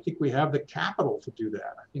 And I think we have the capital to do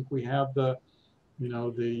that. I think we have the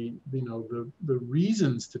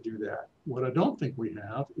reasons to do that. What I don't think we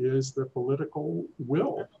have is the political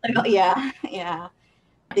will. Yeah.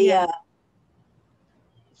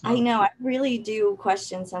 I know, I really do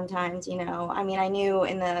question sometimes, you know, I mean, I knew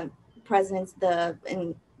in the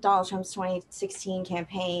Donald Trump's 2016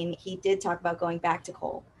 campaign, he did talk about going back to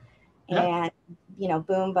coal. Yeah. And, you know,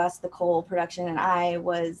 boom, bust the coal production. And I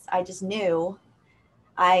just knew,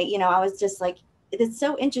 you know, I was just like, it's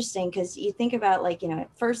so interesting because you think about, like, you know,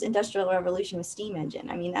 first industrial revolution was steam engine.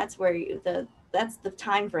 I mean, that's where that's the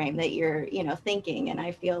time frame that you're, you know, thinking. And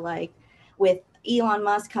I feel like with Elon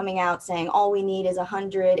Musk coming out saying all we need is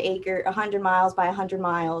 100 miles by 100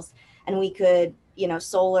 miles, and we could, you know,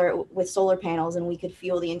 solar panels, and we could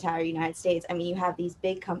fuel the entire United States. I mean, you have these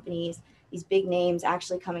big companies, these big names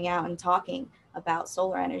actually coming out and talking about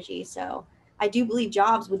solar energy. So I do believe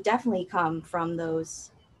jobs would definitely come from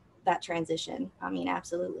that transition. I mean,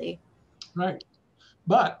 absolutely. Right.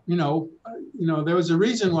 But, you know, there was a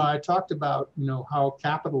reason why I talked about, you know, how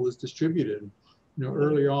capital is distributed, you know,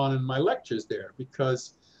 early on in my lectures there,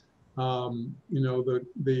 because, you know,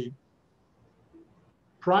 the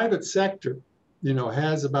private sector, you know,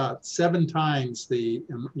 has about 7 times the,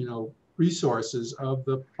 you know, resources of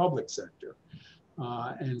the public sector.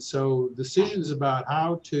 And so decisions about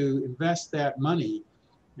how to invest that money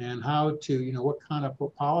and how to, you know, what kind of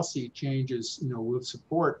policy changes, you know, will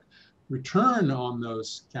support return on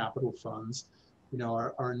those capital funds, you know,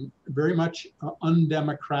 are very much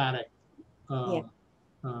undemocratic, you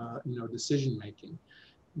know, decision making.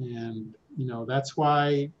 And, you know, that's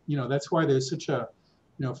why there's such a,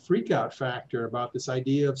 you know, freak out factor about this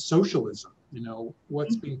idea of socialism. You know,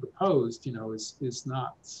 what's being proposed, you know, is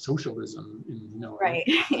not socialism in, you know, right.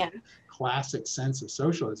 Yeah. Classic sense of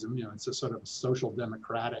socialism. You know, it's a sort of social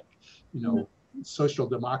democratic, you know, social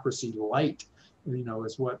democracy light, you know,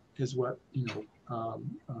 is what you know,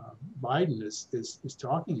 Biden is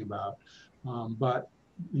talking about. But,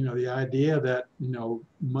 you know, the idea that, you know,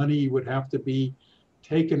 money would have to be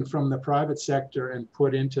taken from the private sector and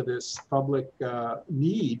put into this public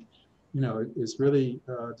need, you know, is really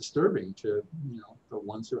disturbing to, you know, the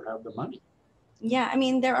ones who have the money. Yeah, I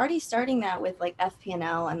mean, they're already starting that with like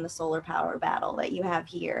FP&L and the solar power battle that you have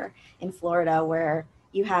here in Florida, where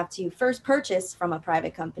you have to first purchase from a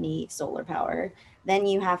private company solar power. Then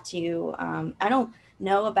you have to, I don't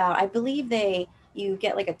know about, I believe you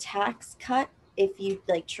get like a tax cut if you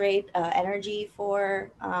like trade energy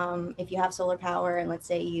for, if you have solar power, and let's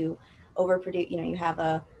say you overproduce, you know, you have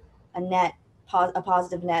a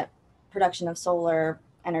positive net production of solar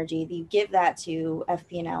energy, you give that to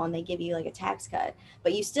FP&L and they give you like a tax cut,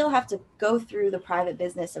 but you still have to go through the private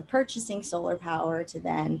business of purchasing solar power to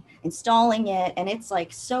then installing it. And it's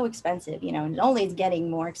like so expensive, you know, and only it's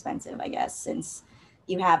getting more expensive, I guess, since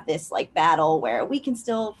you have this like battle where we can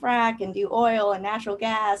still frack and do oil and natural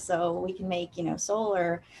gas, so we can make, you know,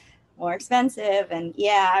 solar more expensive. And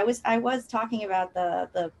yeah, I was talking about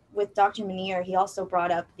the with Dr. Munir, he also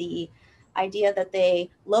brought up the idea that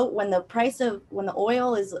when the price of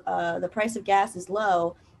gas is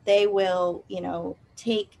low, they will, you know,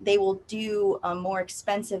 they will do more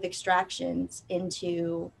expensive extractions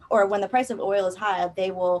into, or when the price of oil is high,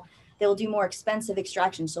 they'll do more expensive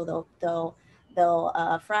extractions. So they'll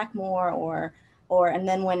frack more, and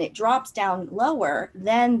then when it drops down lower,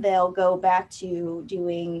 then they'll go back to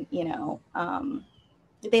doing, you know,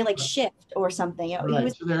 they like shift or something.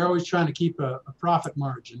 Right. So they're always trying to keep a profit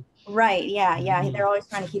margin. Right. Yeah. Yeah. They're always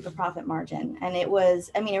trying to keep a profit margin. And it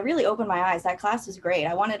really opened my eyes. That class was great.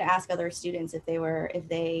 I wanted to ask other students if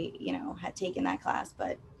they, you know, had taken that class,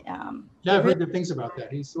 but yeah, I've heard good things about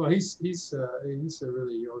that. He's a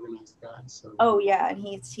really organized guy. So. Oh yeah, and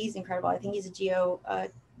he's incredible. I think he's a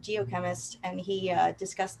geochemist, and he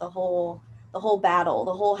discussed the whole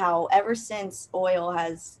battle, how ever since oil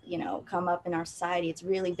has, you know, come up in our society, it's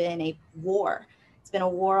really been a war. It's been a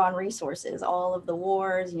war on resources, all of the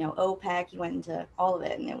wars, you know, OPEC, he went into all of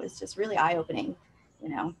it, and it was just really eye-opening, you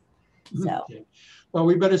know. So okay. Well,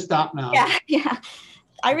 we better stop now. Yeah.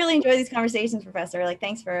 I really enjoy these conversations, Professor. Like,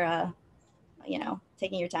 thanks for you know,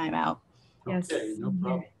 taking your time out. Yes. Okay, no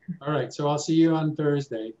problem. All right, so I'll see you on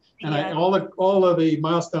Thursday. And all of the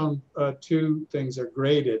milestone 2 things are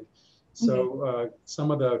graded. So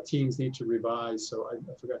some of the teams need to revise. So I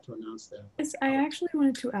forgot to announce that. Yes, I actually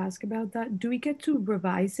wanted to ask about that. Do we get to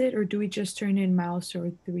revise it, or do we just turn in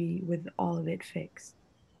milestone 3 with all of it fixed?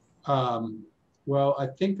 Well, I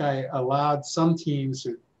think I allowed some teams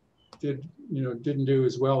who didn't do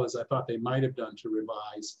as well as I thought they might have done to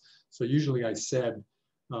revise. So usually I said,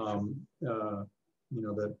 you know,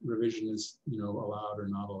 that revision is, you know, allowed or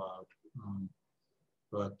not allowed.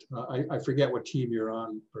 But I forget what team you're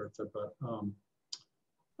on, Bertha, but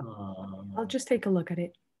I'll just take a look at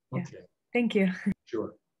it. Okay. Yeah. Thank you.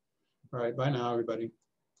 Sure. All right, bye now, everybody.